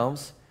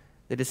themselves,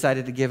 they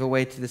decided to give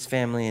away to this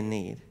family in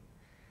need.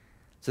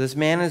 So this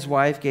man and his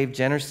wife gave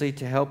generously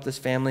to help this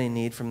family in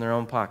need from their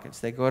own pockets.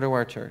 They go to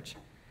our church.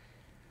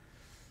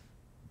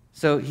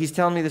 So he's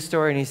telling me the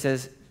story, and he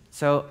says,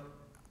 so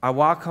I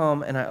walk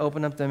home, and I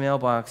open up the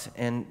mailbox,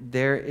 and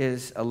there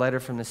is a letter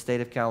from the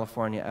state of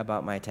California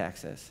about my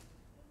taxes.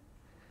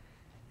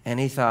 And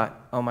he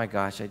thought, oh my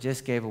gosh, I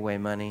just gave away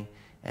money,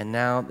 and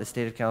now the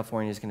state of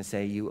California is going to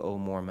say you owe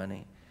more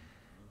money,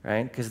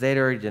 right? Because they'd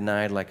already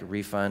denied like a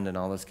refund and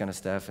all this kind of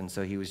stuff, and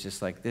so he was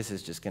just like, this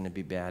is just going to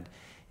be bad.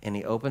 And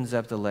he opens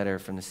up the letter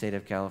from the state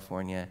of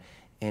California,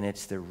 and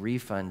it's the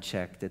refund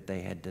check that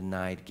they had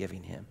denied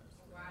giving him.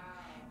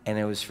 And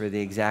it was for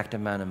the exact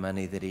amount of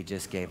money that he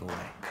just gave away.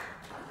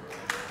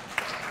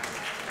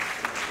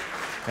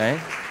 Okay?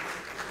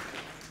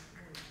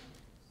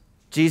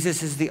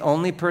 Jesus is the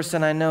only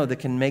person I know that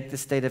can make the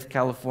state of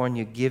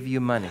California give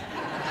you money.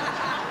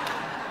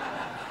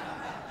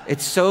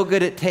 It's so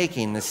good at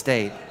taking the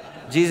state.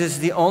 Jesus is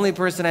the only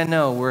person I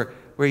know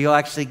where you'll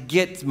actually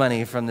get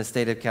money from the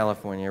state of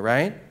California,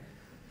 right?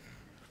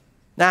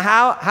 Now,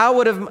 how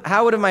would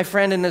have my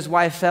friend and his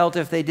wife felt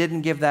if they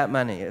didn't give that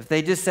money? If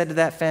they just said to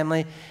that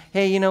family,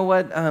 hey, you know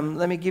what,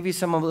 let me give you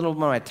a little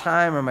more of my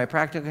time or my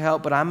practical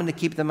help, but I'm going to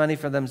keep the money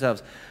for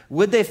themselves.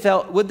 Would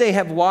they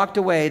have walked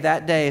away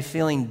that day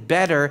feeling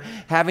better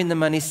having the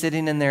money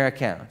sitting in their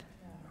account?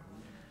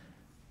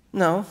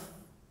 No.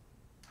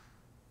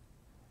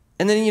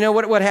 And then you know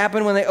what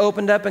happened when they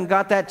opened up and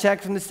got that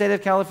check from the state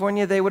of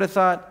California? They would have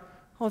thought,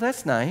 oh,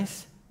 that's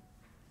nice.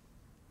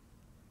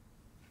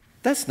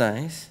 That's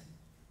nice.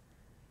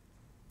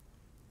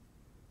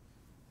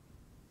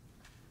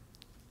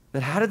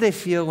 But how did they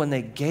feel when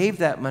they gave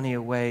that money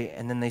away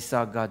and then they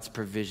saw God's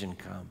provision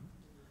come?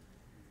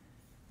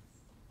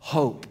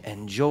 Hope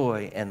and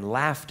joy and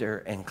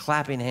laughter and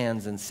clapping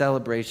hands and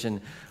celebration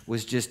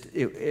was just,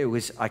 it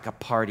was like a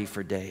party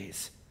for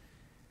days.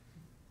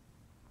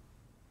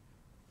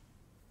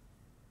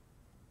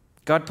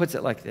 God puts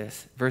it like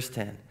this, verse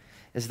 10.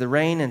 As the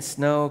rain and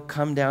snow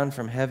come down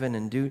from heaven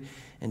and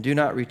do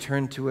not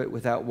return to it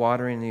without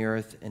watering the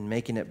earth and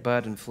making it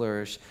bud and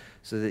flourish,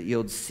 so that it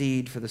yields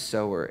seed for the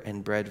sower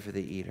and bread for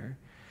the eater.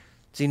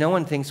 See, no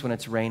one thinks when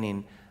it's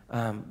raining,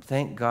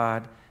 thank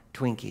God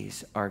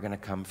Twinkies are going to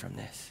come from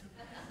this.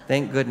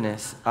 Thank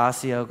goodness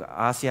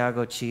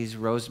Asiago cheese,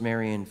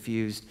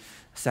 rosemary-infused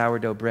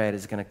sourdough bread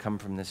is going to come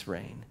from this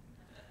rain.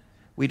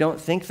 We don't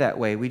think that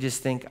way. We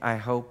just think, I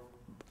hope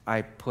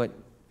I put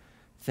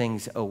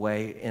things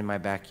away in my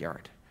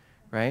backyard,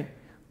 right?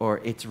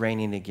 Or it's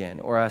raining again.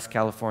 Or us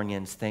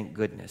Californians, thank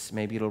goodness.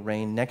 Maybe it'll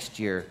rain next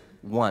year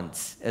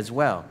once as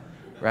well.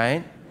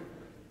 Right?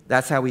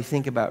 That's how we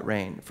think about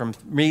rain. From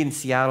me in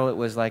Seattle, it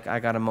was like,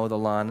 I got to mow the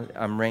lawn.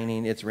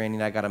 It's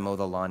raining, I got to mow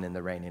the lawn in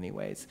the rain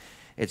anyways.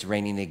 It's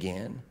raining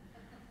again.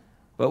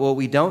 But what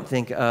we don't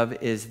think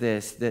of is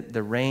this, that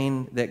the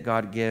rain that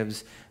God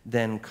gives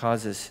then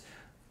causes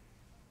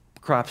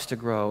crops to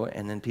grow,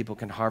 and then people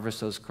can harvest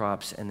those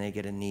crops and they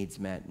get a needs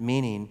met.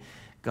 Meaning,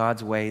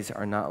 God's ways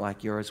are not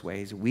like yours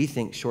ways. We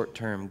think short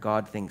term,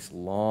 God thinks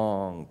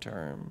long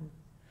term.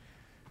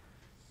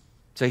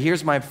 So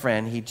here's my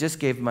friend. He just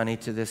gave money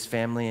to this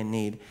family in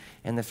need.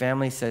 And the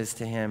family says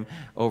to him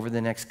over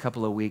the next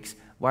couple of weeks,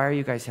 why are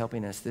you guys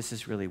helping us? This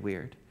is really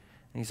weird.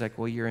 And he's like,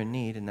 well, you're in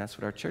need, and that's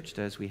what our church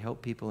does. We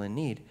help people in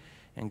need.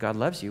 And God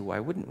loves you. Why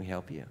wouldn't we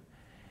help you?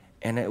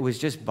 And it was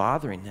just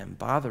bothering them.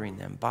 So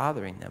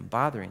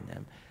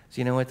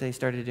you know what they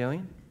started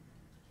doing?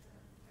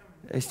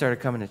 They started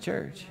coming to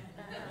church.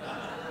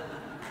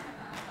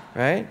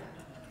 Right?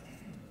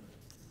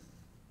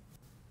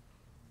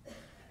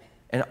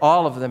 And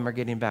all of them are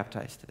getting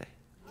baptized today.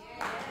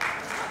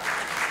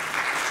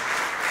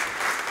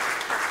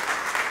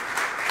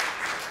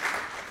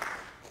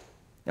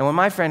 And when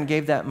my friend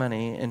gave that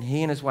money and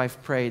he and his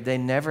wife prayed, they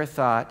never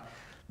thought,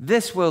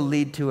 this will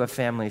lead to a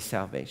family's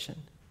salvation.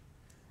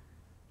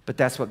 But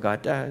that's what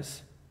God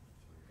does.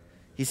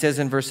 He says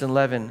in verse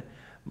 11,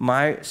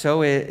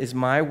 so is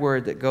my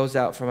word that goes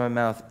out from my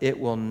mouth. It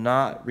will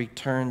not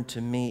return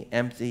to me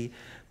empty,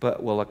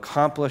 but will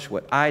accomplish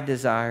what I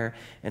desire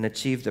and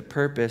achieve the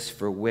purpose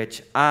for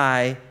which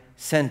I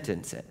sent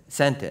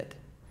it.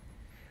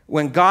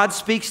 When God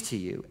speaks to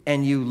you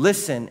and you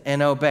listen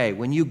and obey,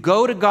 when you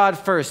go to God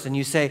first and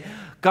you say,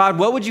 God,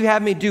 what would you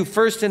have me do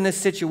first in this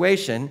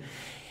situation?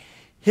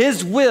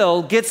 His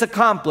will gets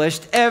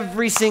accomplished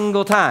every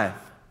single time.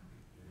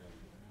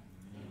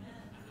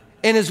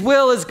 And his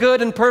will is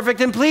good and perfect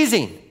and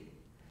pleasing.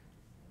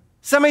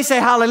 Somebody say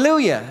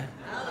hallelujah.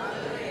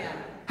 Hallelujah.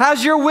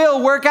 How's your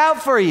will work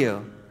out for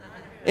you?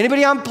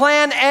 Anybody on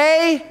plan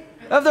A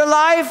of their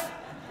life?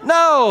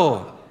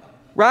 No.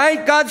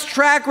 Right? God's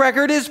track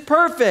record is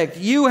perfect.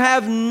 You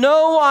have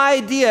no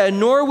idea,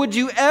 nor would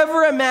you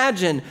ever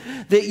imagine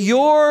that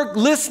your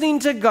listening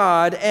to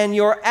God and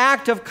your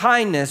act of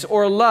kindness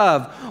or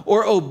love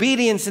or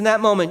obedience in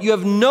that moment, you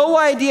have no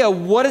idea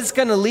what it's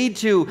going to lead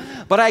to.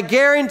 But I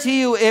guarantee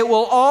you it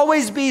will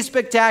always be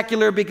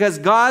spectacular because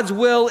God's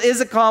will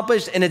is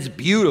accomplished and it's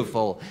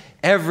beautiful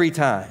every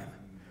time.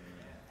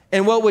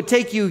 And what would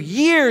take you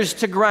years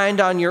to grind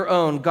on your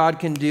own, God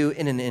can do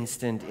in an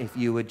instant if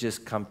you would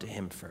just come to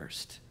him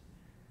first.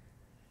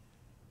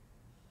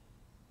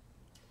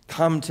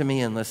 Come to me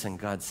and listen,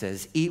 God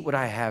says. Eat what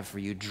I have for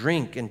you.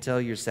 Drink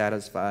until you're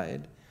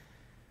satisfied.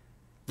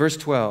 Verse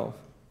 12.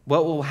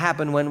 What will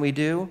happen when we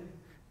do?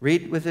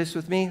 Read this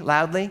with me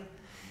loudly.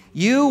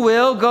 You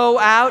will go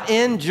out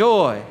in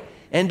joy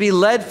and be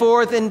led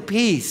forth in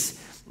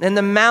peace, and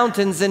the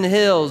mountains and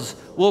hills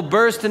will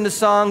burst into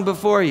song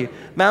before you.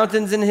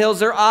 Mountains and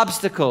hills are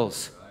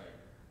obstacles,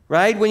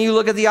 right? When you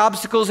look at the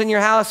obstacles in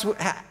your house,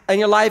 in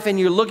your life, and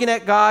you're looking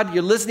at God,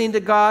 you're listening to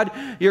God,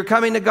 you're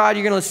coming to God,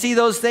 you're going to see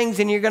those things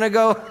and you're going to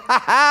go,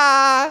 ha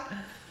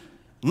ha,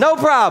 no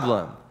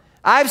problem.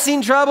 I've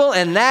seen trouble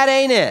and that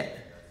ain't it.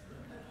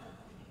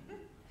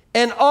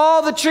 And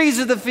all the trees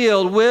of the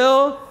field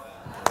will.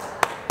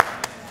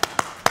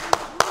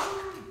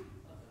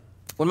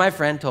 When my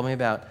friend told me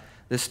about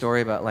this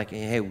story about like,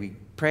 hey, we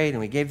prayed and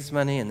we gave this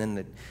money and then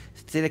the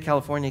state of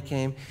California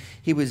came,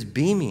 he was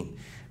beaming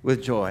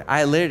with joy.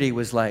 I literally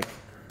was like,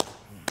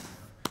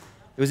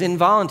 it was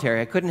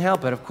involuntary. I couldn't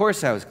help it. Of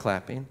course I was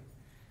clapping.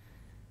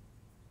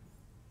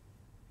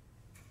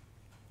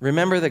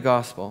 Remember the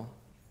gospel.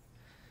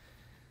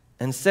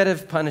 Instead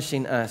of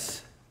punishing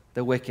us,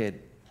 the wicked,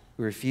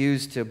 who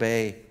refuse to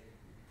obey,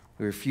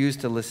 who refuse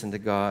to listen to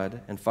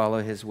God and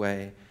follow his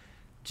way,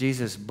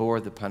 Jesus bore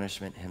the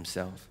punishment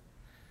himself.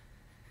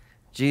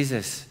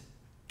 Jesus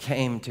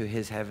came to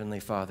his heavenly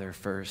Father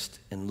first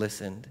and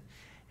listened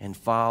and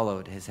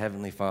followed his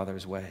heavenly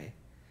Father's way.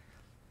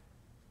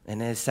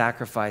 And his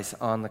sacrifice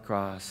on the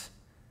cross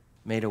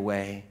made a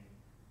way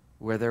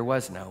where there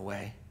was no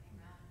way.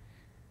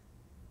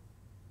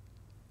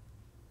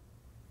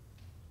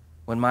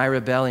 When my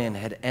rebellion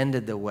had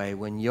ended the way,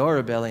 when your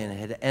rebellion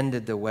had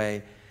ended the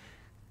way,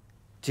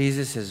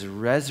 Jesus'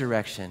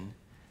 resurrection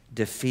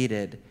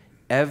defeated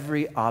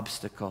every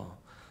obstacle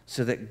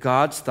so that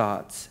God's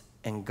thoughts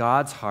and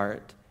God's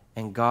heart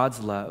and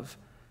God's love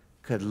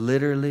could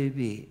literally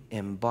be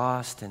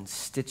embossed and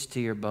stitched to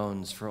your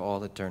bones for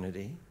all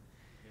eternity.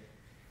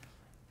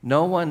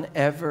 No one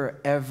ever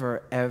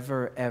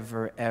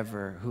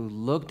who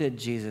looked at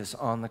Jesus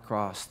on the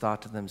cross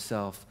thought to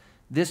themselves,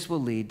 this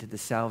will lead to the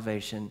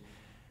salvation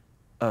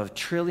of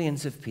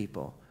trillions of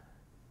people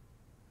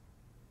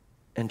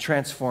and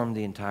transform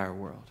the entire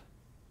world.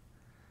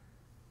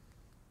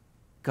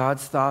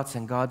 God's thoughts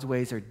and God's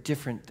ways are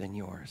different than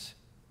yours.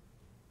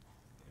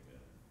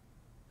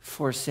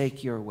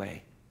 Forsake your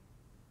way.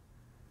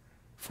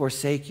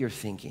 Forsake your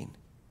thinking.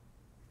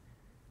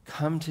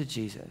 Come to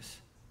Jesus.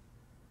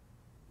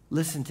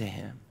 Listen to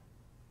him.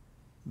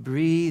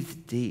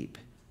 Breathe deep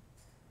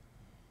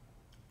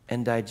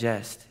and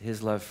digest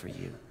his love for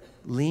you.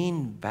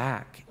 Lean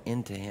back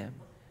into him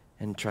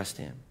and trust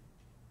him.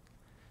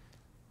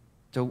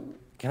 So,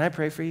 can I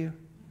pray for you?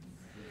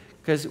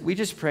 Because we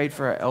just prayed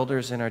for our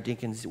elders and our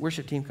deacons.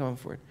 Worship team, come on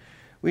forward.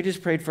 We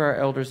just prayed for our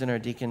elders and our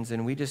deacons,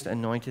 and we just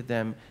anointed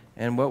them.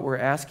 And what we're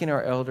asking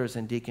our elders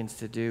and deacons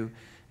to do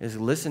is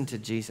listen to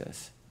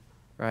Jesus,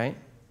 right?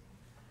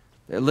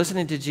 They're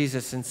listening to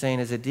Jesus and saying,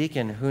 as a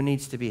deacon, who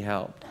needs to be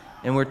helped?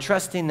 And we're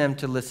trusting them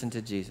to listen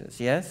to Jesus,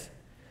 yes?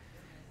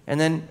 And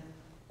then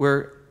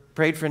we're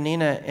prayed for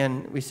Nina,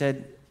 and we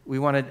said we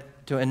wanted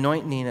to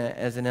anoint Nina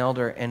as an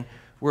elder, and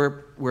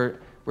We're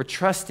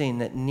trusting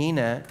that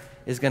Nina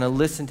is going to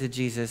listen to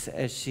Jesus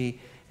as she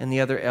and the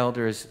other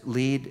elders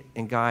lead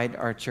and guide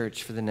our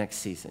church for the next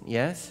season.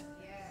 Yes?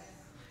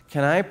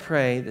 Can I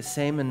pray the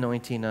same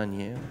anointing on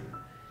you,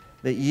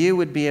 that you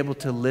would be able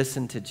to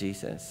listen to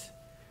Jesus?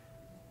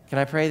 Can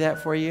I pray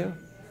that for you?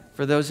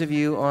 For those of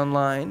you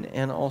online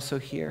and also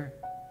here.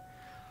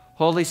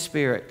 Holy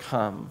Spirit,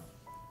 come.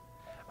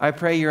 I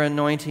pray your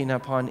anointing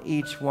upon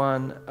each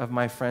one of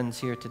my friends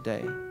here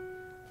today.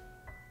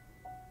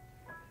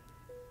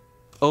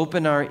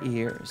 Open our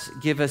ears.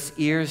 Give us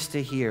ears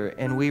to hear,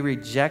 and we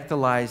reject the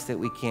lies that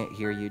we can't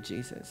hear you,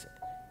 Jesus.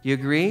 You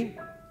agree?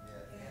 Yes.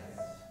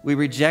 We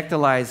reject the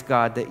lies,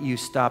 God, that you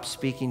stopped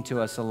speaking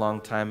to us a long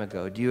time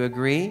ago. Do you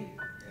agree?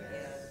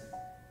 Yes.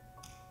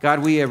 God,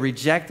 we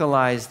reject the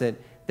lies that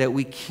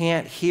we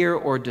can't hear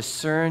or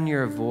discern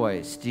your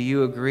voice. Do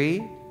you agree?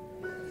 Yes.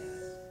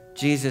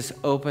 Jesus,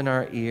 open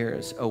our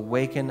ears,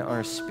 awaken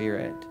our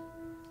spirit.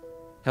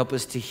 Help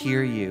us to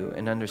hear you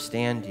and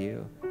understand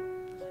you.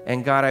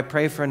 And God, I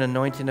pray for an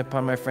anointing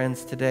upon my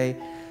friends today,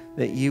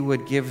 that you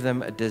would give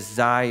them a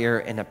desire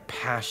and a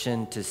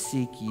passion to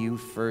seek you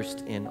first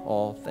in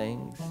all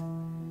things.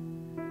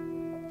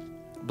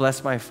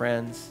 Bless my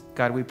friends.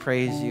 God, we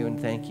praise you and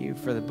thank you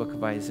for the book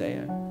of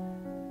Isaiah.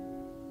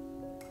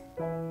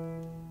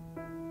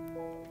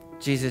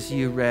 Jesus,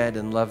 you read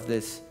and loved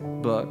this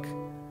book.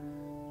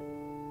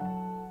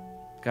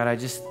 God,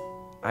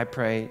 I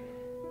pray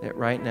that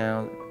right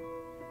now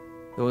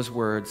those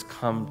words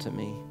come to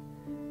me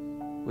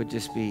would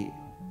just be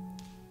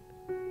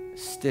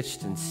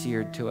stitched and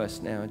seared to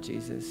us now,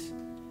 Jesus.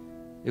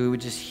 That we would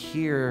just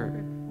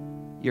hear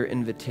your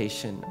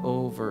invitation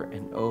over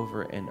and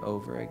over and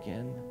over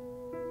again.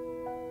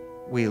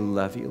 We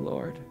love you,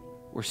 Lord.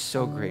 We're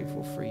so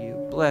grateful for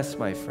you. Bless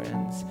my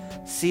friends.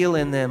 Seal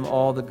in them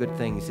all the good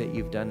things that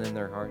you've done in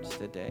their hearts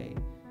today.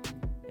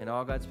 And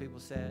all God's people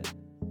said,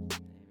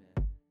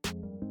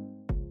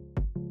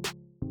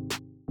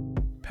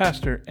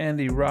 Pastor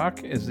Andy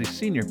Rock is the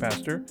senior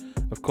pastor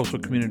of Coastal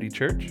Community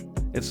Church.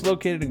 It's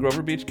located in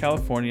Grover Beach,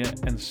 California,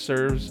 and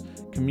serves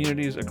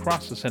communities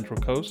across the Central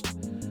Coast.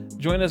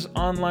 Join us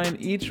online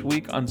each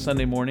week on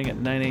Sunday morning at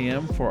 9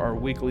 a.m. for our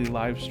weekly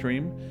live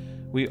stream.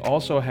 We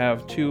also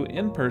have 2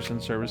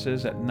 in-person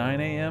services at 9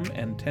 a.m.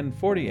 and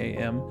 10:40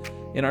 a.m.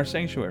 in our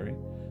sanctuary.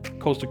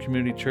 Coastal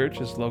Community Church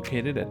is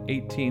located at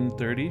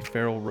 1830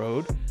 Farrell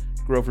Road,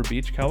 Grover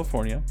Beach,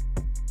 California.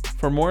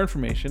 For more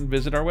information,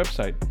 visit our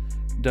website,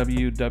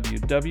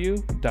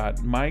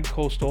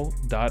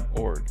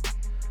 www.mycoastal.org.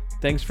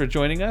 Thanks for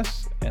joining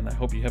us, and I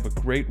hope you have a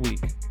great week.